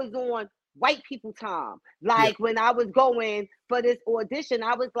knew I was on white people time. Like when I was going for this audition,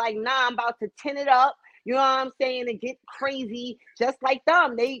 I was like, nah, I'm about to tin it up. You know what I'm saying? And get crazy, just like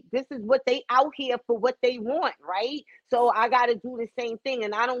them. This is what they out here for, what they want, right? So I got to do the same thing.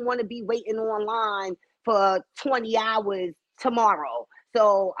 And I don't want to be waiting online for 20 hours tomorrow.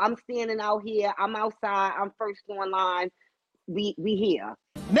 So I'm standing out here. I'm outside. I'm first online. We here.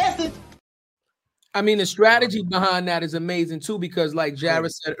 Message. I mean, the strategy behind that is amazing too, because like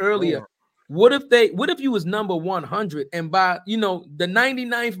Jared said earlier, what if you was number 100 and by, you know, the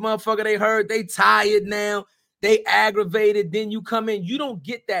 99th motherfucker they heard, they tired now, they aggravated, then you come in, you don't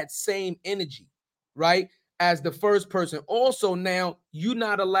get that same energy, right? As the first person. Also, now you're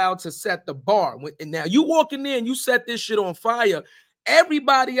not allowed to set the bar. And now you walk in there and you set this shit on fire.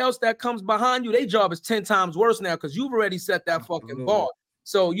 Everybody else that comes behind you, their job is 10 times worse now because you've already set that fucking bar.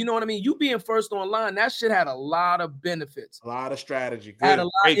 So you know what I mean? You being first online, that shit had a lot of benefits. A lot of strategy. Good,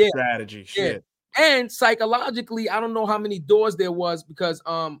 great strategy. Shit. And psychologically, I don't know how many doors there was because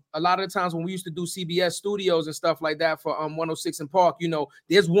a lot of the times when we used to do CBS studios and stuff like that for 106 and Park, you know,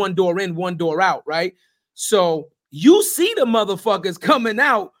 there's one door in, one door out, right? So you see the motherfuckers coming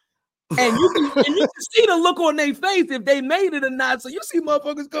out and you can see the look on their face if they made it or not. So you see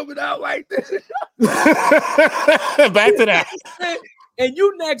motherfuckers coming out like this. Back to that. And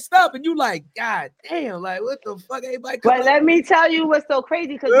you next up, and you like, God damn, like what the fuck? Everybody but let me tell you what's so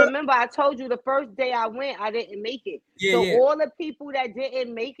crazy, because remember I told you the first day I went, I didn't make it. All the people that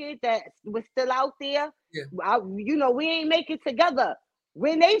didn't make it, that was still out there, you know, we ain't make it together.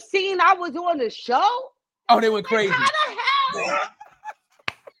 When they seen I was on the show, they went crazy. How the hell?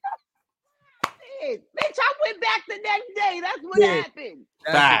 Bitch, I went back the next day. That's what happened.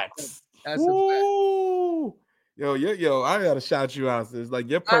 Facts. That's a fact. Yo, I gotta shout you out. It's like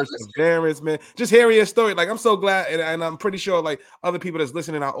your perseverance, man. Just hearing your story, like I'm so glad, and I'm pretty sure like other people that's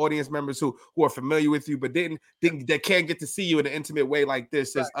listening, our audience members who are familiar with you, but they can't get to see you in an intimate way like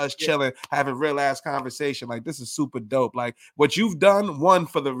this. As us chilling, having real ass conversation. Like this is super dope. Like what you've done, one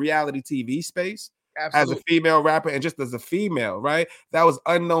for the reality TV space. Absolutely. As a female rapper and just as a female, right? That was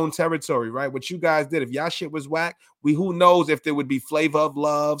unknown territory, right? What you guys did, if y'all shit was whack, who knows if there would be Flavor of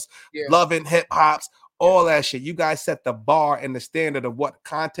Loves, Loving Hip Hops, all that shit. You guys set the bar and the standard of what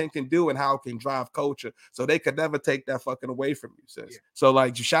content can do and how it can drive culture. So they could never take that fucking away from you, sis. So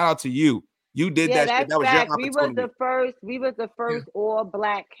like, shout out to you. You did that shit. That was your opportunity. We was the first all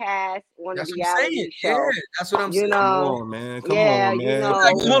black cast on a reality show. Yeah, that's what I'm saying. Come on, man. Come on, man. You know,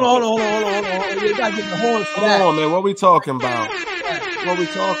 hold on. You gotta get the horns for that. Come on, man. What we talking about? What we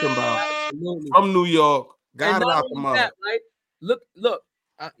talking about? Absolutely. From New York. Gotta rock them up. Right? Look.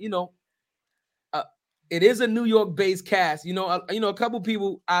 You know, it is a New York-based cast. You know, a couple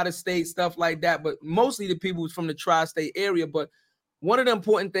people out of state, stuff like that, but mostly the people from the tri-state area. But one of the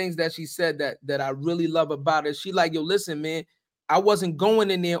important things that she said that I really love about it, she like, yo, listen, man, I wasn't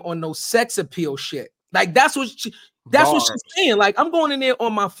going in there on no sex appeal shit. Like that's what she's saying. Like I'm going in there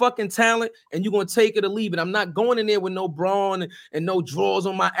on my fucking talent, and you're gonna take it or leave it. I'm not going in there with no bra and no drawers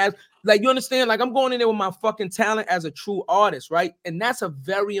on my ass. Like you understand? Like I'm going in there with my fucking talent as a true artist, right? And that's a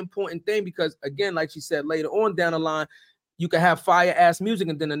very important thing because again, like she said, later on down the line, you can have fire ass music,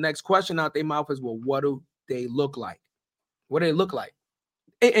 and then the next question out their mouth is, well, what do they look like? What do they look like?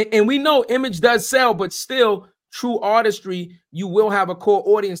 And we know image does sell, but still, true artistry, you will have a core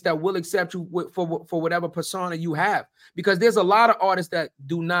audience that will accept you for whatever persona you have. Because there's a lot of artists that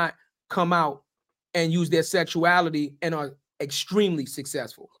do not come out and use their sexuality and are extremely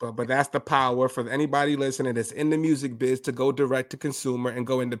successful. But that's the power for anybody listening that's in the music biz to go direct to consumer and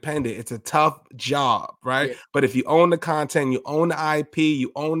go independent. It's a tough job, right? Yeah. But if you own the content, you own the IP,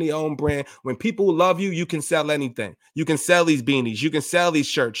 you own the own brand, when people love you, you can sell anything. You can sell these beanies, you can sell these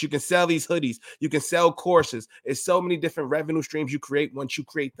shirts, you can sell these hoodies, you can sell courses. It's so many different revenue streams you create once you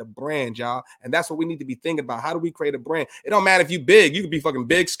create the brand, y'all. And that's what we need to be thinking about. How do we create a brand? It don't matter if you big. You could be fucking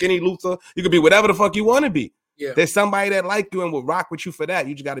big, skinny, Luther. You could be whatever the fuck you want to be. Yeah. There's somebody that like you and will rock with you for that.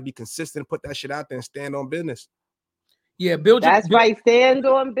 You just got to be consistent, put that shit out there and stand on business. Yeah, right. Stand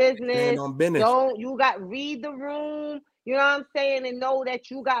on business. Stand on business. You got read the room, you know what I'm saying, and know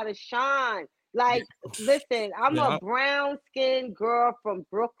that you got to shine. Like, listen, I'm a brown-skinned girl from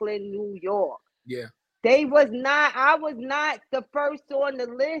Brooklyn, New York. Yeah. I was not the first on the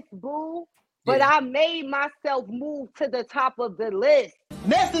list, boo, but I made myself move to the top of the list.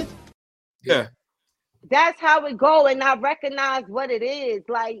 Message. Yeah. That's how it go, and I recognize what it is,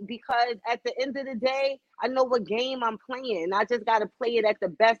 like, because at the end of the day, I know what game I'm playing. I just got to play it at the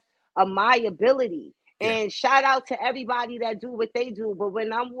best of my ability. And shout out to everybody that do what they do. But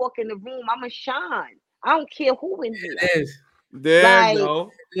when I'm walking the room, I'm a shine. I don't care who in here. It is. There you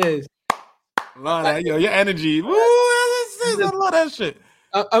go. It is. Love that. Yo, your energy. Woo, I love that shit.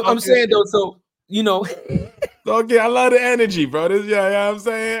 I'm saying though, so you know. Okay, I love the energy, bro. This, you know what I'm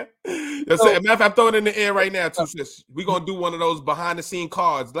saying? Matter of fact, I'm throwing it in the air right now, too, sis. We're going to do one of those behind-the-scene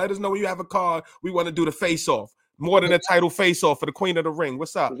cards. Let us know when you have a card. We want to do the face-off. More than a title face-off for the Queen of the Ring.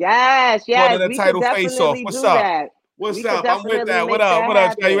 What's up? Yes. More than a title face-off. What's up? That. What's up? I'm with that. What up? What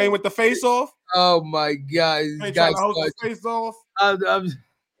up? You ain't with the face-off? Oh my God! You ain't trying to host the face-off?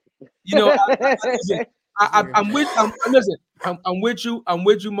 You know, I'm with. Listen, I'm with you. I'm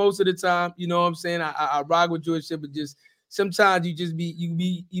with you most of the time. You know what I'm saying? I rock with you and shit, but just sometimes you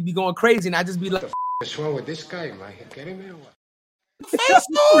be going crazy, and I just be like, what's wrong with this guy, man? Get him in. Face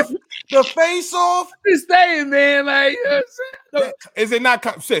off, the face off. Just saying, man. Like, is it not,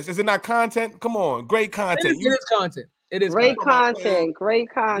 sis? Is it not content? Come on, great content. It is content. It is great content. Great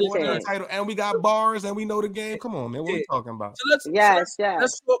content. Title, and we got bars, and we know the game. Come on, man. What are we talking about? So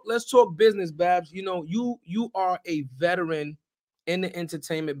let's talk business, Babs. You know, you are a veteran in the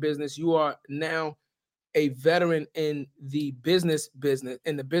entertainment business. You are now a veteran in the business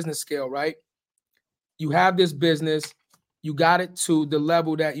in the business scale, right? You have this business. You got it to the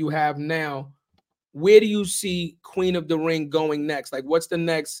level that you have now. Where do you see Queen of the Ring going next? Like, what's the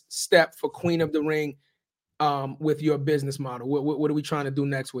next step for Queen of the Ring with your business model? What are we trying to do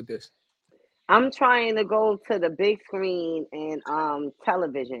next with this? I'm trying to go to the big screen and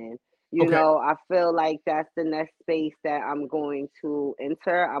television. You know, I feel like that's the next space that I'm going to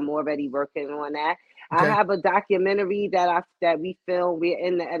enter. I'm already working on that. Okay. I have a documentary that we filmed. We're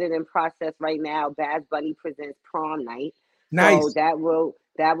in the editing process right now. Bad Bunny presents Prom Night. Nice. So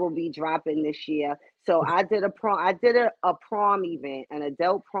that will be dropping this year. So I did a prom event, an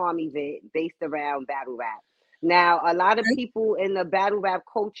adult prom event based around battle rap. Now, a lot of people in the battle rap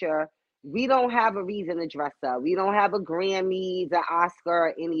culture, we don't have a reason to dress up. We don't have a Grammys, an Oscar,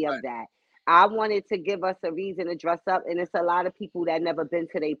 or any of that. I wanted to give us a reason to dress up, and it's a lot of people that never been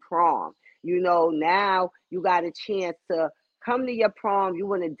to their prom. You know, now you got a chance to come to your prom.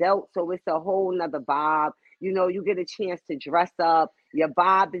 You an adult, so it's a whole nother vibe. You know, you get a chance to dress up. Your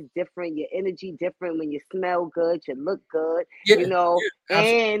vibe is different. Your energy different when you smell good, you look good, you know,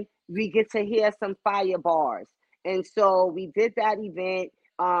 and we get to hear some fire bars. And so we did that event.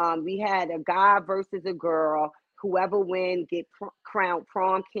 We had a guy versus a girl. Whoever win get crowned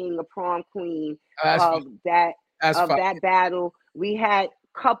prom king or prom queen of that battle. We had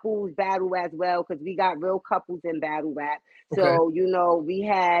couples battle as well because we got real couples in battle rap. So, you know, we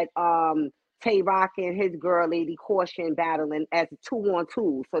had Tay Rock and his girl, Lady Caution, battling as a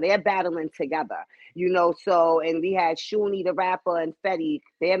 2-on-2. So they're battling together, you know. So, and we had Shuni the rapper and Fetty.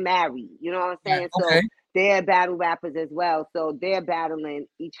 They're married, you know what I'm saying? So they're battle rappers as well. So they're battling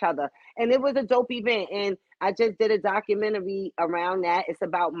each other. And it was a dope event. And I just did a documentary around that. It's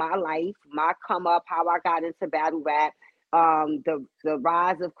about my life, my come up, how I got into battle rap, the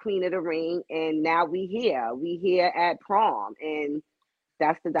rise of Queen of the Ring. And now we here at prom. And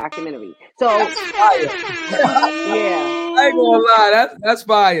that's the documentary. So yeah, I ain't gonna lie, that's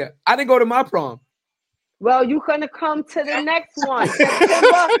fire. I didn't go to my prom. Well, you're gonna come to the next one,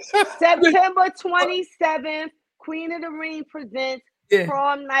 September 27th. Queen of the Ring presents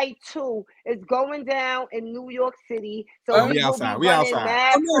Prom Night 2. It's going down in New York City. So we outside. We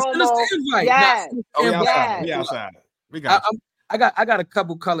outside. We outside. We got. I got a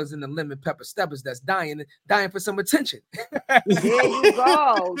couple colors in the lemon pepper steppers that's dying for some attention. There you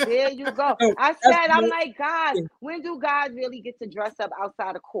go. I said, I'm like, God, when do guys really get to dress up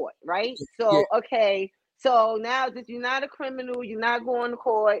outside of court, right? So, so now that you're not a criminal, you're not going to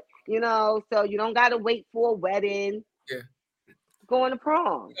court, you know, so you don't got to wait for a wedding. Yeah. Going to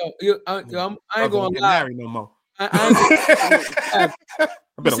prom. I ain't going to lie. Married no more. I've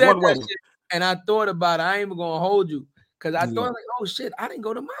been one wedding. And I thought about it. I ain't even going to hold you. Because I thought, like, oh, shit, I didn't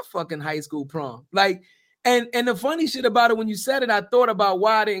go to my fucking high school prom. Like, and the funny shit about it, when you said it, I thought about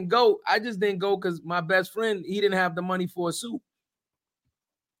why I didn't go. I just didn't go because my best friend, he didn't have the money for a suit.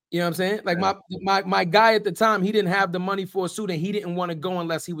 You know what I'm saying? Like, my guy at the time, he didn't have the money for a suit, and he didn't want to go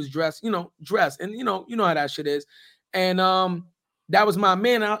unless he was dressed. And, you know how that shit is. And that was my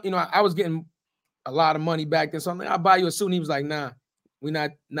man. I was getting a lot of money back then. So I'm like, I'll buy you a suit. And he was like, nah, we're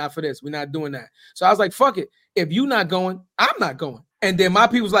not for this. We're not doing that. So I was like, fuck it. If you're not going, I'm not going. And then my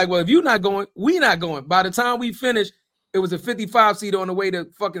people was like, well, if you're not going, we not going. By the time we finished, it was a 55-seater on the way to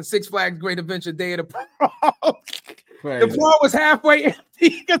fucking Six Flags Great Adventure Day of the prom. The prom was halfway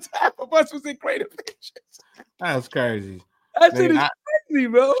empty because half of us was in Great Adventures. That's crazy. That shit is crazy,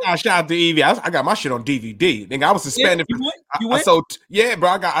 bro. Shout out to Evie. I got my shit on DVD. Nigga, I was suspended. I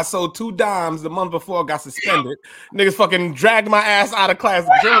sold 2 dimes the month before I got suspended. Niggas fucking dragged my ass out of class.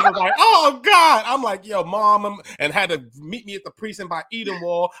 The girls was like, oh God. I'm like, yo, mom, and had to meet me at the precinct by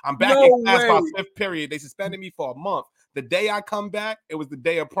Edenwall. I'm back in class by 5th period. They suspended me for a month. The day I come back, it was the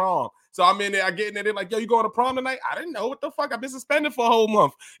day of prom. So I'm in there, I get in there, they're like, yo, you going to prom tonight? I didn't know. What the fuck? I've been suspended for a whole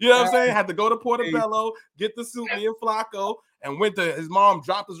month. You know what I'm saying? Had to go to Portobello, get the suit, me and Flacco, and went to his mom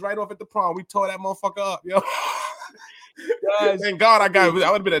dropped us right off at the prom. We tore that motherfucker up, yo. Thank God I would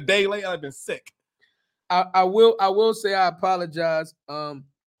have been a day late. I'd have been sick. I will say I apologize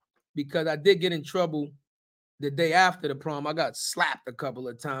because I did get in trouble the day after the prom. I got slapped a couple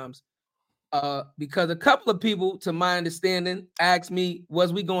of times because a couple of people, to my understanding, asked me,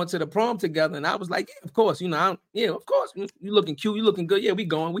 was we going to the prom together? And I was like, yeah, of course. You know, of course. You looking cute. You looking good. Yeah, we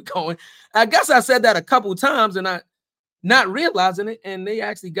going. I guess I said that a couple of times and I not realizing it. And they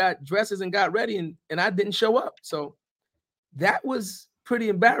actually got dresses and got ready and I didn't show up. So that was pretty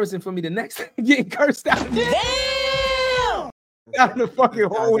embarrassing for me the next time getting cursed out. Damn! Out the fucking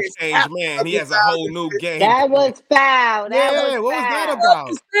hallway. Changed man. He has a whole new game. That was foul. What was that about?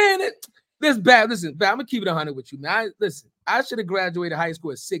 This bad. Listen, I'm gonna keep it 100 with you, man. I should have graduated high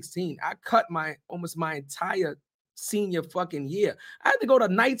school at 16. I cut almost my entire senior fucking year. I had to go to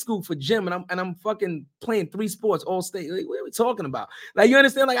night school for gym, and I'm fucking playing 3 sports all state. Like, what are we talking about? Like, you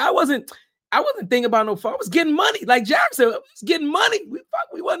understand? Like, I wasn't thinking about no fun. I was getting money. Like Jack said, I was getting money.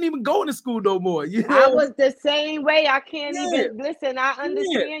 We wasn't even going to school no more. You know? I was the same way. I can't even listen. I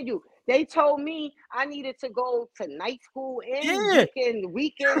understand you. They told me I needed to go to night school and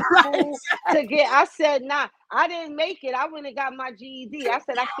weekend school to get. I said, nah, I didn't make it. I went and got my GED. I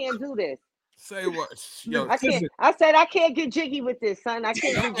said, I can't do this. Say what? Yo, I can't. I said, I can't get jiggy with this, son. I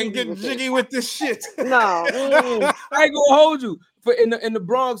can't get jiggy with this shit. No. I ain't gonna hold you. For in the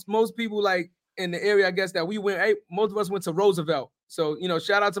Bronx, most people like in the area, I guess that we went, most of us went to Roosevelt. So, you know,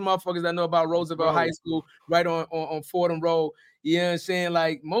 shout out to motherfuckers that know about Roosevelt High School right on Fordham Road. You know what I'm saying?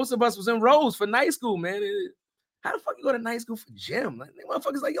 Like, most of us was in Rose for night school, man. How the fuck you go to night school for gym? Like,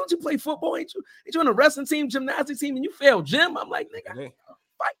 motherfuckers like, don't you play football? Ain't you on a wrestling team, gymnastics team, and you failed gym? I'm like, nigga,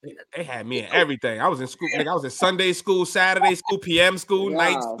 they had me in everything. I was in school, nigga. I was in Sunday school, Saturday school, PM school,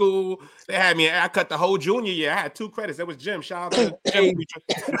 night school. They had me. I cut the whole junior year. I had 2 credits. That was gym. Shout out to gym.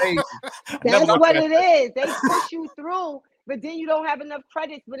 That's what it is. They push you through, but then you don't have enough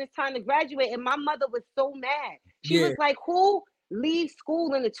credits when it's time to graduate. And my mother was so mad. She was like, who leaves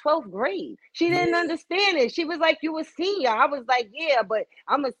school in the 12th grade? She didn't understand it. She was like, you a senior. I was like, yeah, but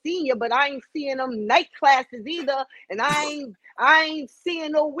I'm a senior, but I ain't seeing them night classes either. And I ain't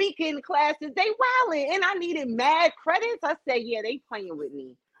seeing no weekend classes. They wilding. And I needed mad credits. I said, yeah, they playing with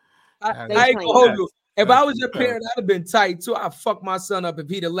me. I ain't gonna hold you. If I was your parent, I'd have been tight too. I'd fuck my son up if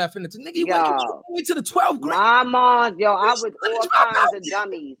he'd have left in it. Nigga, you went to the 12th grade. My mom, I was all kinds of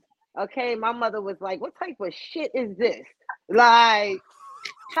dummies. Okay, my mother was like, what type of shit is this? Like,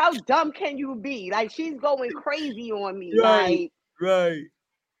 how dumb can you be? Like, she's going crazy on me. Right.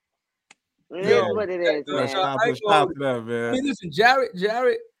 It is what it is, man. Stop that, man. I mean, listen,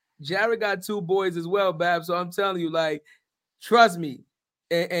 Jared got 2 boys as well, Bab. So I'm telling you, like, trust me.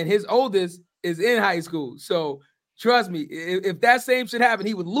 And his oldest is in high school. So trust me, if that same shit happened,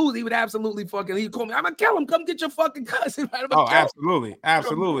 he would lose. He would absolutely he'd call me. I'm gonna kill him. Come get your fucking cousin. Absolutely.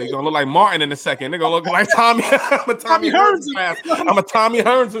 He's gonna look like Martin in a second. They're gonna look like Tommy. I'm a Tommy Hearns' ass. I'm a Tommy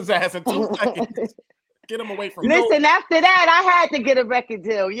Hearns' ass in 2 seconds. Get him away from me. Listen, after that, I had to get a record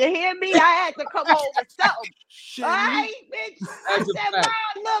deal. You hear me? I had to come home with something. Shit. All right, bitch. I said,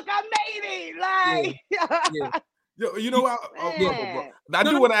 Mom, look, I made it. Like, Yo, you know what? I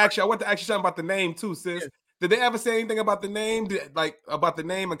do want to ask you. I want to ask you something about the name too, sis. Did they ever say anything about the name? About the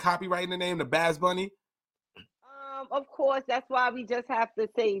name and copywriting the name, the Babs Bunny? Of course, that's why we just have to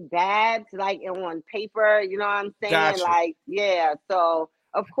say Babs, like on paper. You know what I'm saying? Gotcha. Like, yeah. So,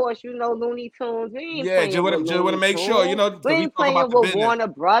 of course, you know Looney Tunes. We ain't just want to make sure, you know. We ain't playing with Warner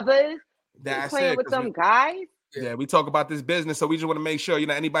Brothers. That's playing with them guys. Yeah, we talk about this business, so we just want to make sure, you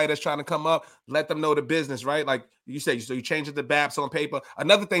know, anybody that's trying to come up, let them know the business, right? Like you said, so you change it to Babs on paper.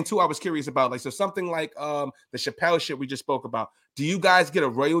 Another thing too, I was curious about, like, so something like the Chappelle shit we just spoke about. Do you guys get a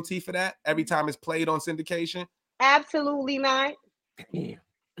royalty for that every time it's played on syndication? Absolutely not.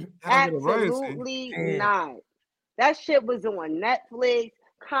 Absolutely not. That shit was on Netflix,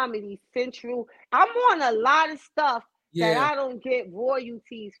 Comedy Central. I'm on a lot of stuff that I don't get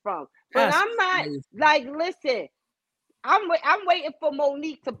royalties from. But I'm not like, listen, I'm waiting for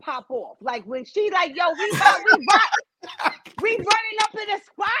Monique to pop off. Like when she like, yo, we running up in the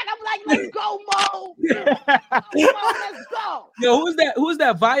spot. I'm like, let's go, Mo. Let's go. Yo, who's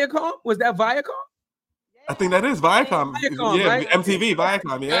that? Viacom? Was that Viacom? I think that is Viacom. Viacom, right? MTV,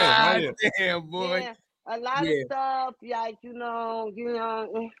 Viacom. Yeah. Damn, boy. Yeah, a lot of stuff, like, you know,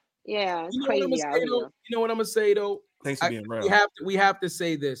 yeah, it's crazy out here. You know what I'm gonna say though? Thanks for being real. We have to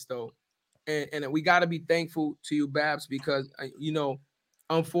say this though, and we got to be thankful to you, Babs, because you know,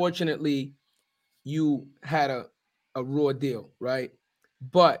 unfortunately, you had a raw deal, right?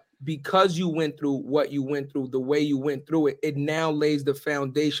 But because you went through what you went through, the way you went through it, it now lays the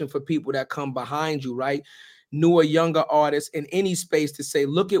foundation for people that come behind you, right? Newer, younger artists in any space to say,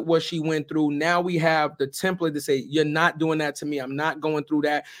 look at what she went through. Now we have the template to say, you're not doing that to me. I'm not going through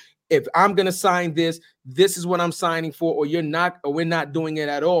that. If I'm going to sign this, this is what I'm signing for, or you're not, or we're not doing it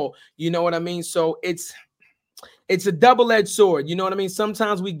at all. You know what I mean? So it's a double-edged sword. You know what I mean?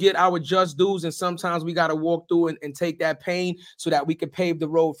 Sometimes we get our just dues, and sometimes we got to walk through and take that pain so that we can pave the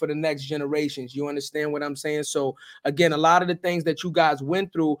road for the next generations. You understand what I'm saying? So again, a lot of the things that you guys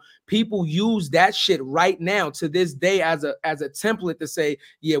went through, people use that shit right now to this day as a template to say,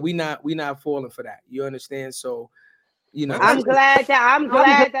 yeah, we not falling for that. You understand? So, you know, I'm glad that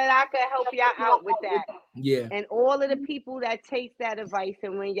I could help y'all out with that. Yeah. And all of the people that take that advice,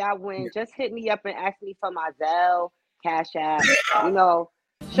 and when y'all win, just hit me up and ask me for my Zelle, Cash App. You know,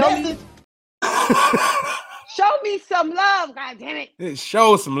 show me some love. God damn it!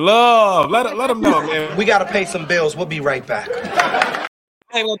 Show some love. Let them know, man. We gotta pay some bills. We'll be right back.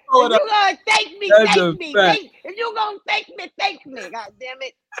 Ain't gonna throw it up. If you gonna thank me, thank me. If you gonna thank me. God damn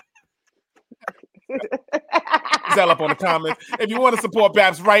it. Zell up on the comments. If you want to support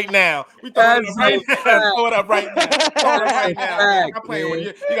Babs right now, we throw it up right now. Throw it up right now. Throw it up right now. I'm playing with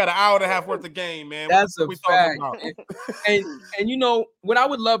you. You got an hour and a half worth of game, man. That's a fact. And you know what I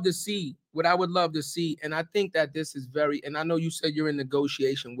would love to see, and I think that this is very, and I know you said you're in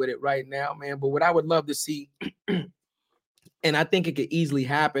negotiation with it right now, man, but what I would love to see, and I think it could easily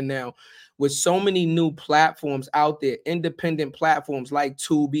happen now, with so many new platforms out there, independent platforms like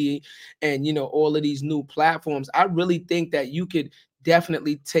Tubi and, you know, all of these new platforms, I really think that you could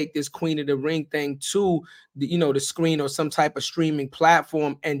definitely take this Queen of the Ring thing to the, you know, the screen or some type of streaming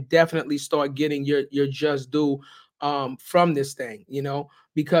platform and definitely start getting your just due from this thing, you know,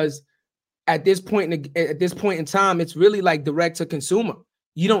 because at this point in time, it's really like direct to consumer.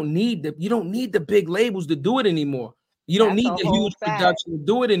 You don't need the big labels to do it anymore. You don't need the huge production to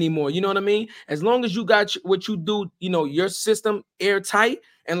do it anymore. You know what I mean? As long as you got what you do, you know, your system airtight.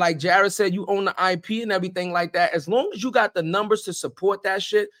 And like Jared said, you own the IP and everything like that. As long as you got the numbers to support that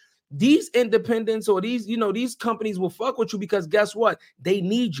shit, these independents or these, you know, these companies will fuck with you because guess what? They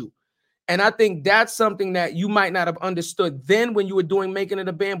need you. And I think that's something that you might not have understood then when you were doing Making It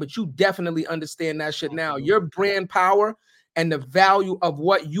a Band, but you definitely understand that shit now. Your brand power and the value of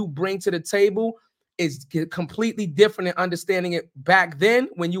what you bring to the table is completely different in understanding it back then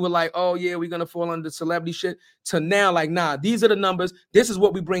when you were like, oh yeah, we're gonna fall under celebrity shit, to now like, nah, these are the numbers, this is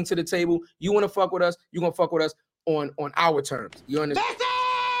what we bring to the table. You want to fuck with us, you're gonna fuck with us on our terms. You understand?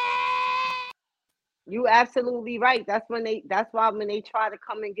 You absolutely right. That's why when they try to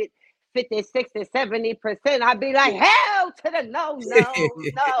come and get 50, 60, 70%, I'd be like, hell to the no.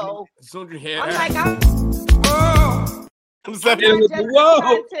 I'm like, I'm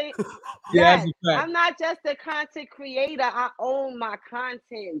not just a content creator. I own my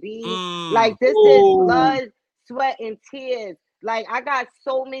content, B. Like this is blood, sweat, and tears. Like I got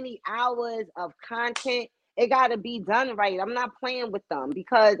so many hours of content. It got to be done right. I'm not playing with them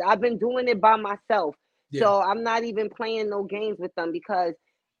because I've been doing it by myself. Yeah. So I'm not even playing no games with them because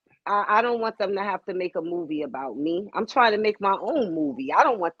I don't want them to have to make a movie about me. I'm trying to make my own movie. I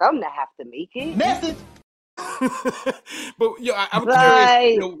don't want them to have to make it. Message. But I'm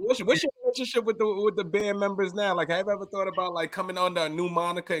curious. You know, what's your relationship with the band members now? Like, have you ever thought about like coming under a new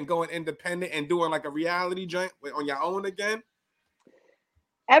moniker and going independent and doing like a reality joint on your own again?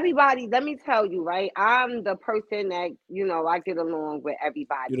 Everybody, let me tell you, right? I'm the person that, you know, I get along with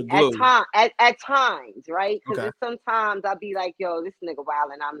everybody at times, right? Because sometimes I'll be like, yo, this nigga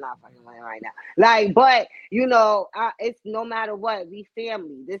wild and I'm not fucking with him right now. Like, but you know, it's no matter what, we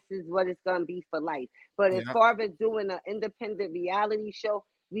family. This is what it's gonna be for life. But as far as doing an independent reality show,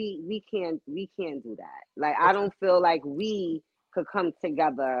 we can't do that. Like, I don't feel like we could come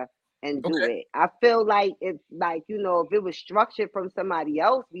together and do it. I feel like if it was structured from somebody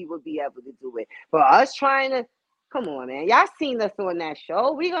else, we would be able to do it. But us trying to, come on, man. Y'all seen us on that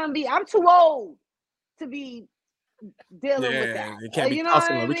show. I'm too old to be dealing with that. You can't be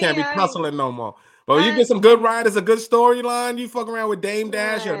hustling. We can't be hustling no more. But you get some good riders, a good storyline. You fuck around with Dame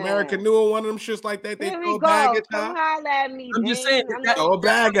Dash or American Newer, one of them shits like that. They throw a bag at her. I'm just saying, throw a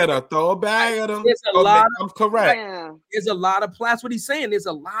bag at her. Throw a bag at them. I'm correct. Yeah. There's a lot of that's what he's saying. There's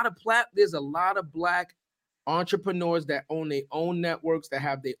a lot of black entrepreneurs that own their own networks, that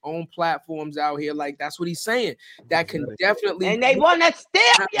have their own platforms out here. Like, that's what he's saying. That can definitely, and they want to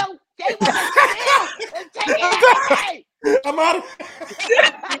steal you. They want to steal and take it. I'm out of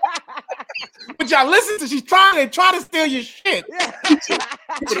But y'all listen to, she's trying to steal your shit.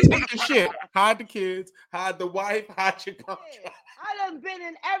 Take the shit. Hide the kids. Hide the wife. Hide your contract. I done been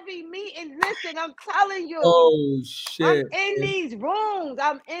in every meeting. Listen, I'm telling you. Oh shit! I'm in these rooms.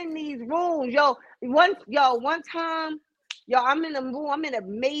 Yo, one time, I'm in a room. I'm in a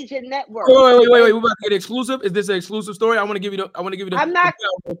major network. Wait. We're about to get exclusive. Is this an exclusive story? I want to give you the. I'm not. The bell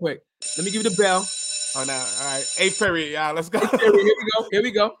real quick. Let me give you the bell. Oh, now, all right. 8th period, y'all. Let's go. Here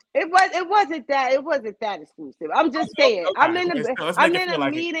we go. It wasn't that exclusive. I'm just saying. I'm in a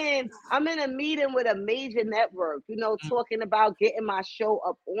meeting. I'm in a meeting with a major network, talking about getting my show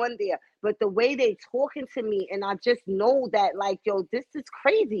up on there. But the way they talking to me, and I just know that, like, yo, this is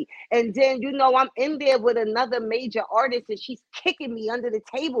crazy. And then, I'm in there with another major artist, and she's kicking me under the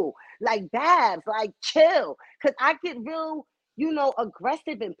table, like, Babs, like, chill. Because I get real,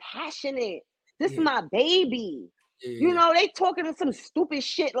 aggressive and passionate. This is my baby. Yeah. They talking to some stupid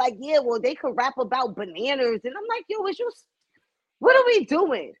shit like, they could rap about bananas. And I'm like, yo, what are we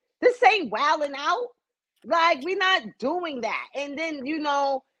doing? This ain't wilding out. Like, we're not doing that. And then,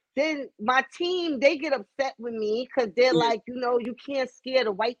 then my team, they get upset with me because they're like, you can't scare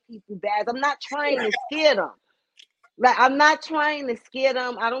the white people, Baz. I'm not trying to scare them. Like, I'm not trying to scare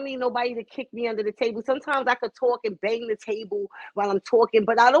them. I don't need nobody to kick me under the table. Sometimes I could talk and bang the table while I'm talking,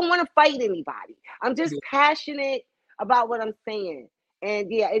 but I don't want to fight anybody. I'm just passionate about what I'm saying. And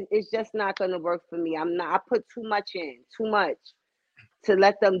it's just not going to work for me. I put too much to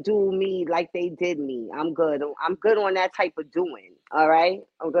let them do me like they did me. I'm good. I'm good on that type of doing. All right?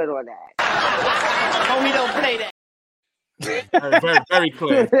 I'm good on that. Oh, we don't play that. Very, very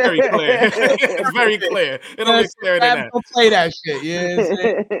clear. Very clear. It's very clear. It don't get clearer than that. Don't play that shit.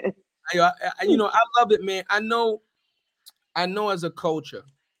 Yeah. I love it, man. I know as a culture,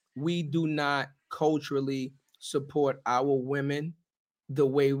 we do not culturally support our women the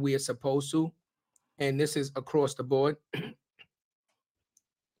way we are supposed to. And this is across the board.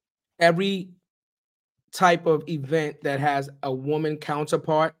 Every type of event that has a woman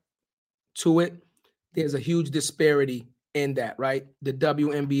counterpart to it, there's a huge disparity in that, right? The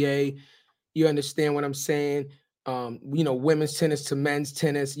WNBA, you understand what I'm saying? Women's tennis to men's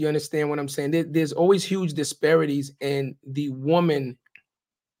tennis, you understand what I'm saying? There's always huge disparities in the woman,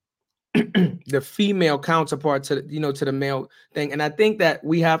 the female counterpart to the male thing. And I think that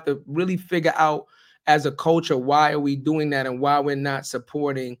we have to really figure out as a culture, why are we doing that and why we're not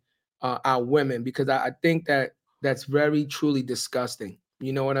supporting our women? Because I think that that's very truly disgusting.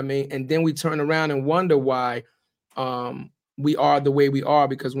 You know what I mean? And then we turn around and wonder why we are the way we are,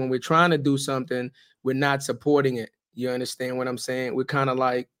 because when we're trying to do something, we're not supporting it. You understand what I'm saying? We're kind of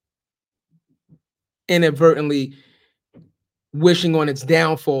like inadvertently wishing on its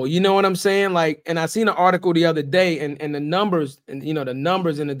downfall. You know what I'm saying? Like, and I seen an article the other day, and the numbers, and the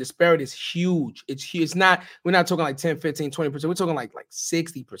numbers and the disparity is huge. It's huge. It's not, we're not talking like 10, 15, 20%. We're talking like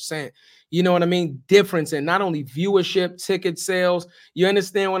 60%. You know what I mean? Difference in not only viewership, ticket sales. You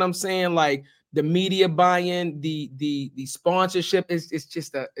understand what I'm saying? Like the media buy-in, the sponsorship is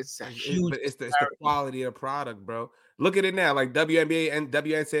just it's huge. It's the quality of the product, bro. Look at it now, like WNBA and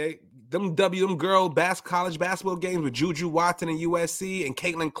WNCAA, them girl college basketball games with Juju Watson and USC and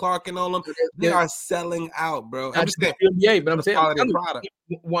Caitlin Clark and all them, they are selling out, bro. I'm just saying, WNBA, but I'm saying,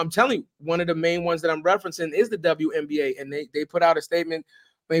 I'm telling you, one of the main ones that I'm referencing is the WNBA, and they put out a statement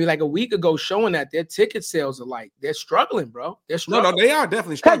maybe like a week ago showing that their ticket sales are they're struggling, bro. They're struggling. No, they are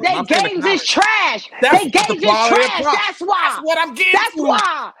definitely struggling. Because their games is trash. Their games is trash. That's why. That's what I'm getting. That's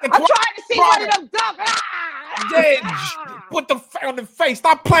why. I'm trying to see one of them dunks. Put the on the face.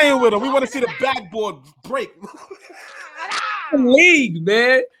 Stop playing with them. We want to see the backboard break. League,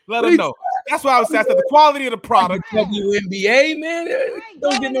 man. Let them know. That's why I was saying the quality of the product. WNBA, man.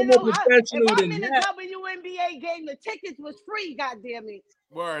 Don't get no more professional than that. If I'm in a WNBA game, the tickets was free. Goddamn it!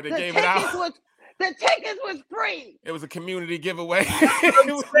 Word, they gave it out. The tickets was free. It was a community giveaway.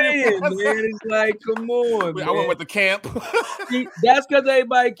 I'm saying, man, it's like, come on. I went with the camp. That's because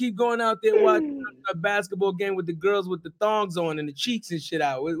everybody keep going out there watching a basketball game with the girls with the thongs on and the cheeks and shit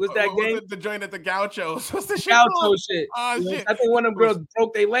out. What's that game? Was the joint at the Gauchos. What's the shit? Gaucho shit. Oh, shit. I think one of them girls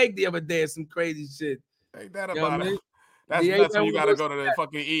broke their leg the other day or some crazy shit. Ain't that about it? That's nuts when you gotta go to the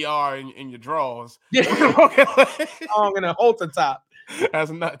fucking ER in your drawers. Thong and a halter top.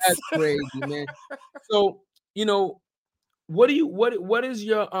 That's nuts. That's crazy, man. So, what is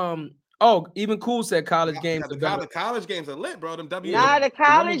your even Cool said college games. The college games are lit, bro. Them the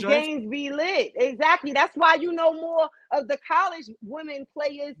college games be lit. Exactly. That's why you know more of the college women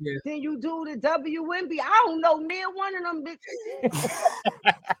players than you do the WNBA. I don't know near one of them bitches.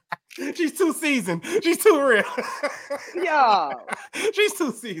 She's too seasoned. She's too real. Yo. She's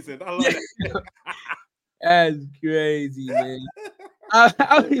too seasoned. I love it. That's crazy, man.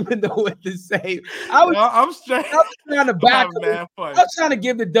 I don't even know what to say. I'm straight. I was trying to back up. I was trying to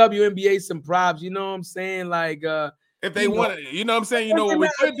give the WNBA some props. You know what I'm saying? Like, if they want it, you know what I'm saying? You know what we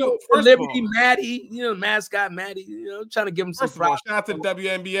could do? First Liberty, Maddie, you know, mascot Maddie, you know, trying to give him some props. Shout out to the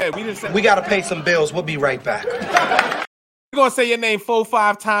WNBA. We got to pay some bills. We'll be right back. We're going to say your name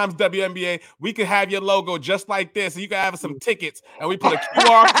 4-5 times, WNBA. We could have your logo just like this. And you can have some tickets. And we put a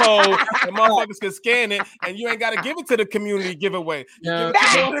QR code. And motherfuckers can scan it. And you ain't got to give it to the community giveaway. You give it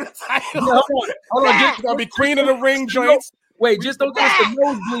to the title. Hold on. It's going to be Queen of the Ring joints. Wait, just don't give us the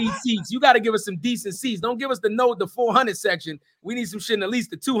nosebleed seats. You got to give us some decent seats. Don't give us the 400 section. We need some shit in at least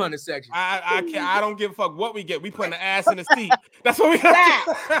the 200 section. I don't give a fuck what we get. We putting the ass in the seat. That's what we got.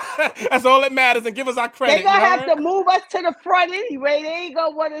 That's all that matters. And give us our credit. They gonna have to move us to the front anyway. They ain't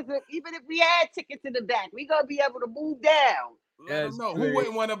gonna want us to, even if we had tickets in the back, we gonna be able to move down. Let them know. Who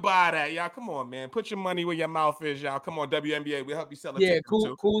wouldn't want to buy that, y'all? Come on, man. Put your money where your mouth is, y'all. Come on, WNBA. We'll help you sell it. Yeah,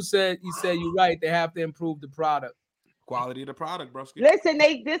 cool said. You said you're right. They have to improve the product. Quality of the product, bro. Listen,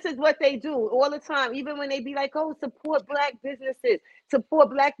 this is what they do all the time. Even when they be like, "Oh, support black businesses, support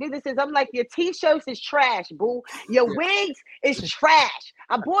black businesses." I'm like, your t-shirts is trash, boo. Your wigs is trash.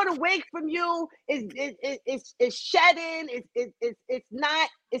 I bought a wig from you. It's shedding.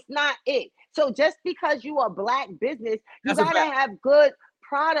 It's not it. So just because you are a black business, you gotta have good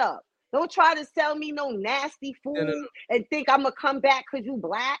product. Don't try to sell me no nasty food and think I'm gonna come back because you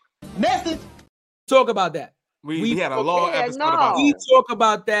black. Message. Talk about that. We had a long episode about that. We talk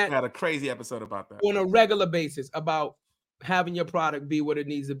about that. We had a crazy episode about that. On a regular basis about having your product be what it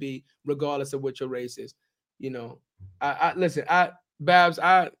needs to be, regardless of what your race is. You know, I said,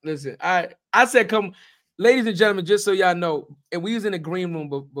 come, ladies and gentlemen, just so y'all know, and we was in the green room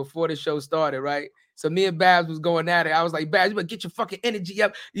before the show started, right? So me and Babs was going at it. I was like, Babs, you better get your fucking energy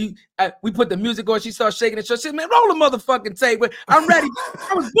up. We put the music on. She started shaking it. She said, man, roll the motherfucking tape. I'm ready.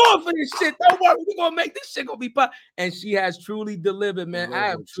 I was born for this shit. Don't worry. We're going to make this shit going to be pop. And she has truly delivered, man. I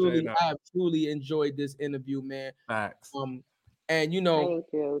have truly enjoyed this interview, man. Thanks. And, you know,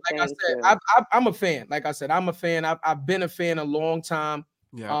 Thank you. I'm a fan. Like I said, I'm a fan. I've been a fan a long time.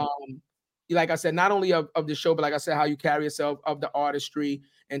 Yeah. Like I said, not only of the show, but like I said, how you carry yourself, of the artistry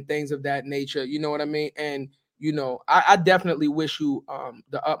and things of that nature. You know what I mean? And, you know, I definitely wish you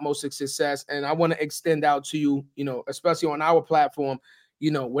the utmost success. And I want to extend out to you, you know, especially on our platform, you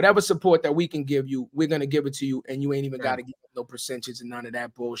know, whatever support that we can give you, we're going to give it to you. And you ain't even got to give no percentage and none of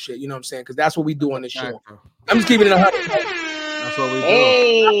that bullshit. You know what I'm saying? Because that's what we do on the show. I'm just keeping it 100. That's what we do.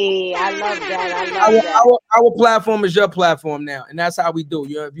 Hey, I love that. Our platform is your platform now. And that's how we do.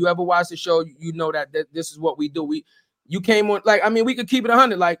 If you ever watch the show, you know that this is what we do. You came on, like, I mean, we could keep it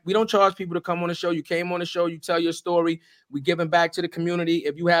 100. Like, we don't charge people to come on the show. You came on the show, you tell your story. We giving back to the community.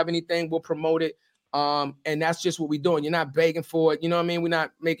 If you have anything, we'll promote it. And that's just what we're doing. You're not begging for it. You know what I mean? We're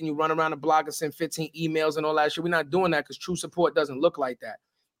not making you run around the block and send 15 emails and all that shit. We're not doing that because true support doesn't look like that.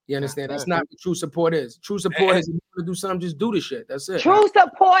 You understand? That's not what true support is. True support is if you want to do something, just do the shit. That's it. True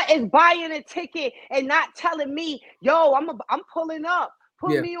support is buying a ticket and not telling me, yo, I'm pulling up.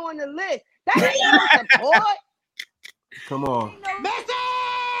 Put me on the list. That ain't true support. Come on.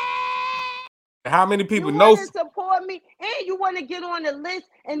 How many people know support me and you want to get on the list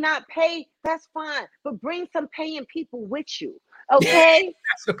and not pay? That's fine, but bring some paying people with you, okay?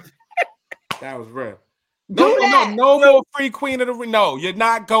 That was real. No more free Queen of the Ring. No, you're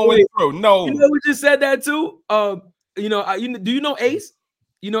not going through. No, you know we just said that too. Do you know Ace?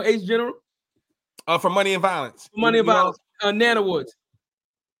 You know Ace General? From Money and Violence. Money and Violence. Nana Woods.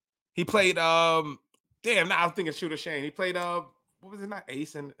 He played. Damn, now I'm thinking Shooter Shane. He played. What was it? Not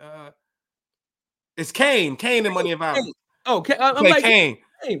Ace and it's Kane. Kane and Money and Violence. Oh, I'm like Kane.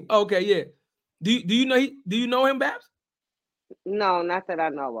 Okay, yeah. Do you know him, Babs? No, not that I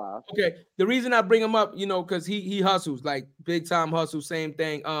know of. Okay, the reason I bring him up, you know, because he hustles, like big time hustle, same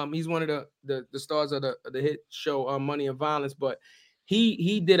thing. He's one of the stars of the hit show Money and Violence, but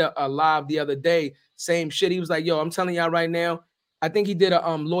he did a live the other day, same shit. He was like, yo, I'm telling y'all right now, I think he did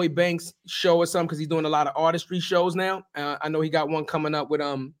a Lloyd Banks show or something because he's doing a lot of artistry shows now. I know he got one coming up with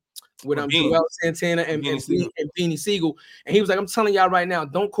Joel Santana and Beanie Siegel. And he was like, I'm telling y'all right now,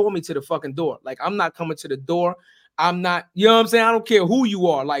 don't call me to the fucking door. Like, I'm not coming to the door. I'm not, you know what I'm saying? I don't care who you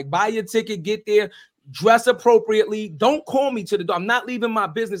are. Like, buy your ticket, get there, dress appropriately. Don't call me to the door. I'm not leaving my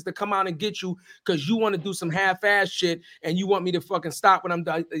business to come out and get you because you want to do some half-ass shit and you want me to fucking stop when I'm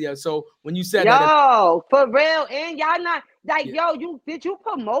done. Yeah, so when you said that. Yo, for real. And y'all not, like, did you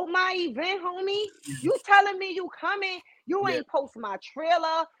promote my event, homie? You telling me you coming. You ain't post my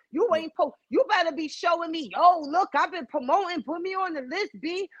trailer. You ain't post. You better be showing me, yo, look, I've been promoting. Put me on the list,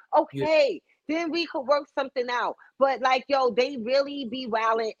 B. Okay. then we could work something out. But like, yo, they really be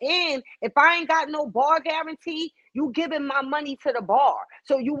wilding. And if I ain't got no bar guarantee, you giving my money to the bar.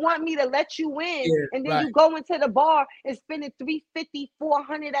 So you want me to let you in, and then you go into the bar and spending $350,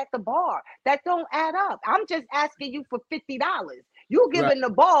 $400 at the bar. That don't add up. I'm just asking you for $50. You giving the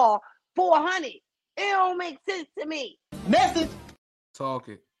bar $400. It don't make sense to me. Message. Talk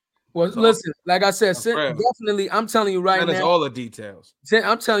it. Well, listen, like I said, definitely, I'm telling you right now. all the details.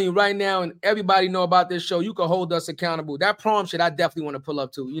 I'm telling you right now, and everybody know about this show. You can hold us accountable. That prom shit, I definitely want to pull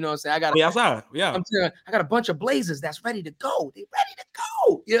up to. You know what I'm saying? I'm telling you, I got a bunch of blazers that's ready to go. They ready to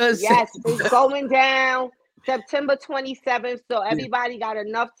go. You know what I'm saying? Yes, it's going down September 27th. So everybody got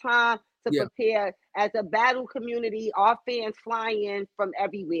enough time to prepare. As a battle community, our fans fly in from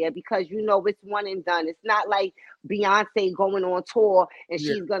everywhere because you know it's one and done. It's not like Beyonce going on tour and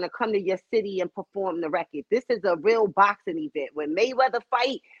she's gonna come to your city and perform the record. This is a real boxing event. When Mayweather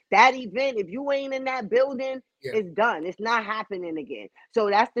fight, that event, if you ain't in that building, it's done. It's not happening again. So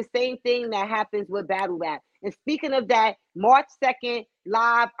that's the same thing that happens with Battle Rap. And speaking of that, March 2nd,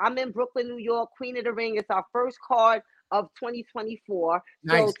 live, I'm in Brooklyn, New York, Queen of the Ring. It's our first card of 2024.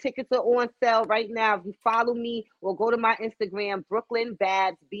 Nice. So tickets are on sale right now. If you follow me or go to my Instagram, Brooklyn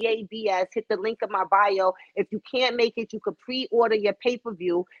Babs, BABS, hit the link in my bio. If you can't make it, you could pre-order your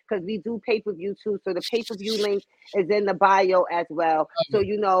pay-per-view because we do pay-per-view too. So the pay-per-view link is in the bio as well. So,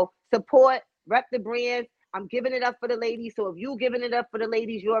 you know, support, rep the brand. I'm giving it up for the ladies. So if you giving it up for the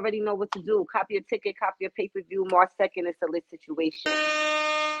ladies, you already know what to do. Copy your ticket, copy your pay-per-view. March 2nd, it's a lit situation.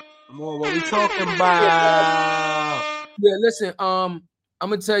 More what we talking about. Yeah, listen, I'm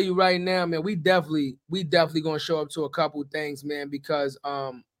gonna tell you right now, man, we definitely gonna show up to a couple things, man, because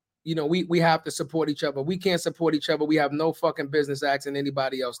you know, we have to support each other. We can't support each other. We have no fucking business asking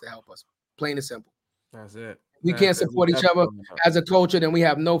anybody else to help us. Plain and simple. That's it. We can't support each other as a culture, then we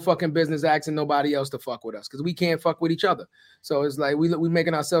have no fucking business asking nobody else to fuck with us because we can't fuck with each other. So it's like we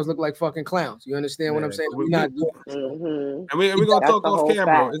making ourselves look like fucking clowns. You understand what I'm saying? We're not doing and we're gonna talk off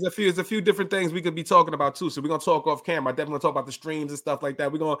camera. There's a few different things we could be talking about too. So we're gonna talk off camera. I definitely gonna talk about the streams and stuff like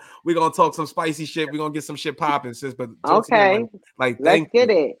that. We're gonna talk some spicy shit. We're gonna get some shit popping, sis. But okay, like let's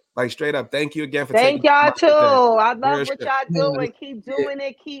get it. Like straight up, thank you again for thank y'all too. I love Real what shit. y'all doing. Keep doing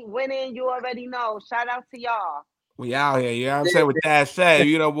it. Keep winning. You already know. Shout out to y'all. We out here, you know what I'm saying? With that said,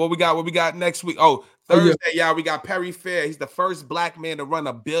 you know what we got next week. Oh, Thursday, y'all, we got Perry Fair. He's the first black man to run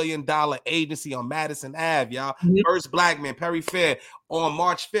 $1 billion agency on Madison Ave, y'all. First black man, Perry Fair. On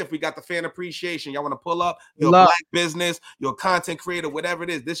March 5th, we got the fan appreciation. Y'all want to pull up your black business, your content creator, whatever it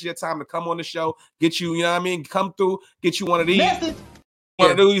is. This is your time to come on the show. Get you, you know what I mean? Come through, get you one of these.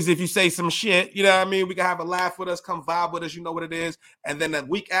 One of these, if you say some shit, you know what I mean? We can have a laugh with us, come vibe with us, you know what it is. And then the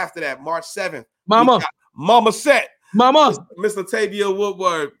week after that, March 7th, Mama Set. Mr. Tavia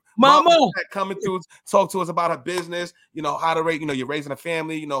Woodward. Mama Set coming through, talk to us about her business, you know, how to rate, you know, you're raising a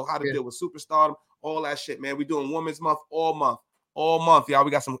family, you know, how to deal with superstardom, all that shit, man. We're doing Women's Month all month, y'all. We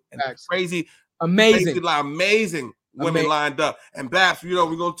got some amazing women lined up. And Babs, you know,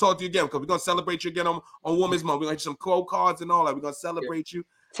 we're going to talk to you again because we're going to celebrate you again on Women's Month. We're going to have some quote cards and all that. We're going to celebrate you.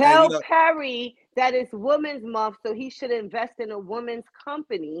 Tell Perry that it's Women's Month, so he should invest in a women's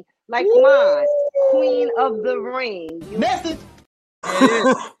company like mine, Queen of the Ring. Message.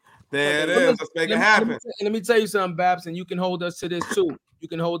 There it is. Let's make it happen. Let me tell you something, Babs, and you can hold us to this too.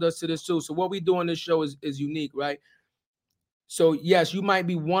 So what we do on this show is unique, right? So yes, you might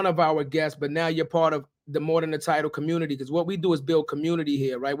be one of our guests, but now you're part of the More Than the Title community, because what we do is build community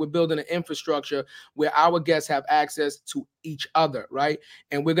here, right? We're building an infrastructure where our guests have access to each other, right?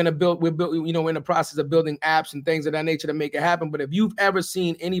 And we're you know, we're in the process of building apps and things of that nature to make it happen. But if you've ever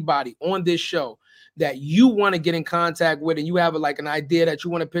seen anybody on this show that you want to get in contact with and you have like an idea that you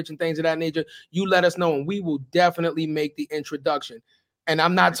want to pitch and things of that nature, you let us know and we will definitely make the introduction. And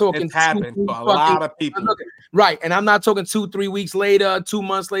I'm not talking it's happened for a lot of people. Right. And I'm not talking 2-3 weeks later, 2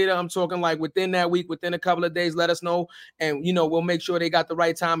 months later. I'm talking like within that week, within a couple of days, let us know. And, you know, we'll make sure they got the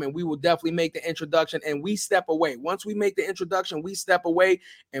right time and we will definitely make the introduction and we step away. Once we make the introduction, we step away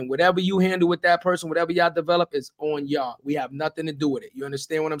and whatever you handle with that person, whatever y'all develop is on y'all. We have nothing to do with it. You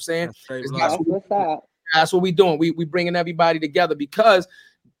understand what I'm saying? That's what we're doing. We bringing everybody together because,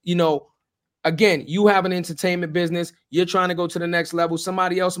 you know, again, you have an entertainment business. You're trying to go to the next level.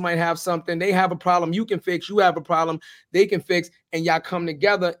 Somebody else might have something. They have a problem you can fix. You have a problem they can fix. And y'all come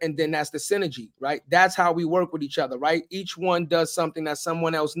together. And then that's the synergy, right? That's how we work with each other, right? Each one does something that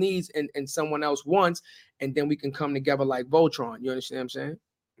someone else needs and someone else wants. And then we can come together like Voltron. You understand what I'm saying?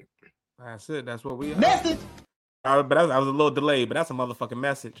 That's it. That's what we are. Message. But I was a little delayed, but that's a motherfucking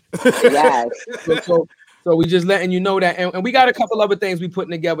message. Yes. So we just letting you know that. And we got a couple other things we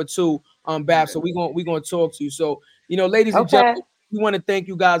putting together too. Bab. So we gonna talk to you. So, you know, ladies and gentlemen, we want to thank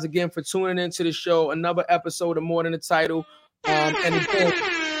you guys again for tuning into the show. Another episode of More Than the Title. And again,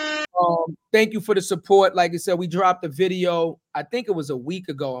 thank you for the support. Like I said, we dropped a video. I think it was a week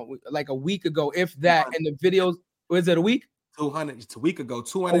ago, if that. And the videos, was it a week? 200. It's a week ago.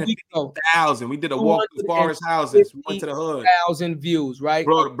 200,000. We did a walk through Forest houses. We went to the hood. 1,000 views, right?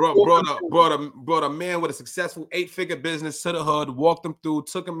 Brought a man with a successful 8-figure business to the hood. Walked him through.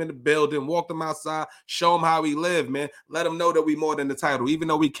 Took him in the building. Walked him outside. Show him how he lived, man. Let him know that we more than the title. Even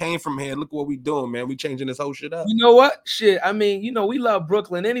though we came from here, look what we doing, man. We changing this whole shit up. You know what? Shit. I mean, you know, we love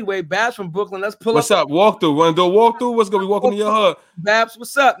Brooklyn anyway. Babs from Brooklyn. Let's pull What's up? Walkthrough. Want to do a walkthrough? What's gonna be walking to your hood? Babs,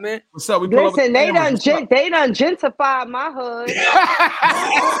 what's up, man? What's up? Listen, they done gentrified my hood. That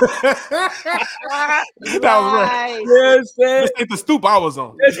was right. Yes, this ain't the stoop I was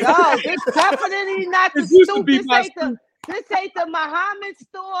on. No, this definitely not the stoop. This ain't the Muhammad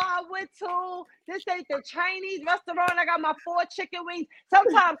store I went to. This ain't the Chinese restaurant. I got my 4 chicken wings.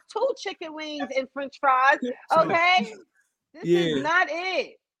 Sometimes 2 chicken wings and French fries. Okay, this is not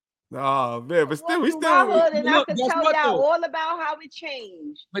it. Oh man, but still, we still. And I can tell y'all all about how it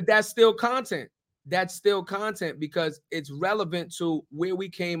changed. But that's still content. That's still content because it's relevant to where we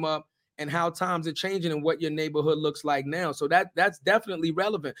came up and how times are changing and what your neighborhood looks like now. So that's definitely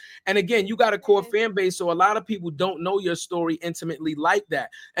relevant. And again, you got a core fan base, so a lot of people don't know your story intimately like that,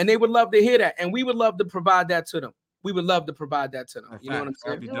 and they would love to hear that, and we would love to provide that to them. You know what I'm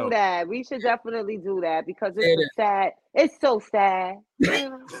saying? Do that. We should definitely do that because it's sad. It's so sad.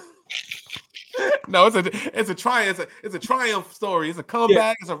 No, it's a triumph. It's a triumph story. It's a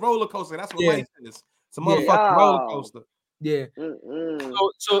comeback. It's a roller coaster. That's what life is. It's a motherfucking roller coaster. Yeah.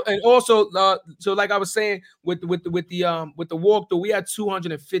 So and also, so like I was saying, with the walkthrough, we had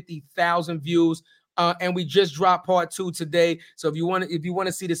 250,000 views. And we just dropped part 2 today. So if you want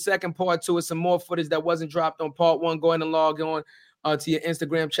to see the second part 2, it's some more footage that wasn't dropped on part 1. Go ahead and log on to your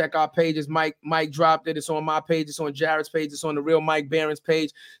Instagram. Check our pages. Mike dropped it. It's on my page. It's on Jared's page. It's on the Real Mike Barron's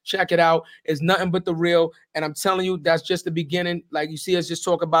page. Check it out. It's nothing but the real. And I'm telling you, that's just the beginning. Like you see us just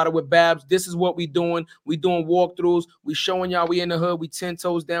talk about it with Babs. This is what we doing. We doing walkthroughs. We showing y'all we in the hood. We 10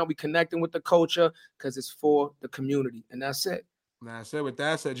 toes down. We connecting with the culture because it's for the community. And that's it. That's it. With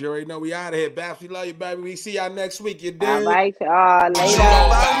that said, you already know we out of here. Babs, we love you, baby. We see y'all next week. You dig? All right,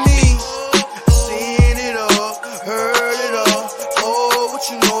 later.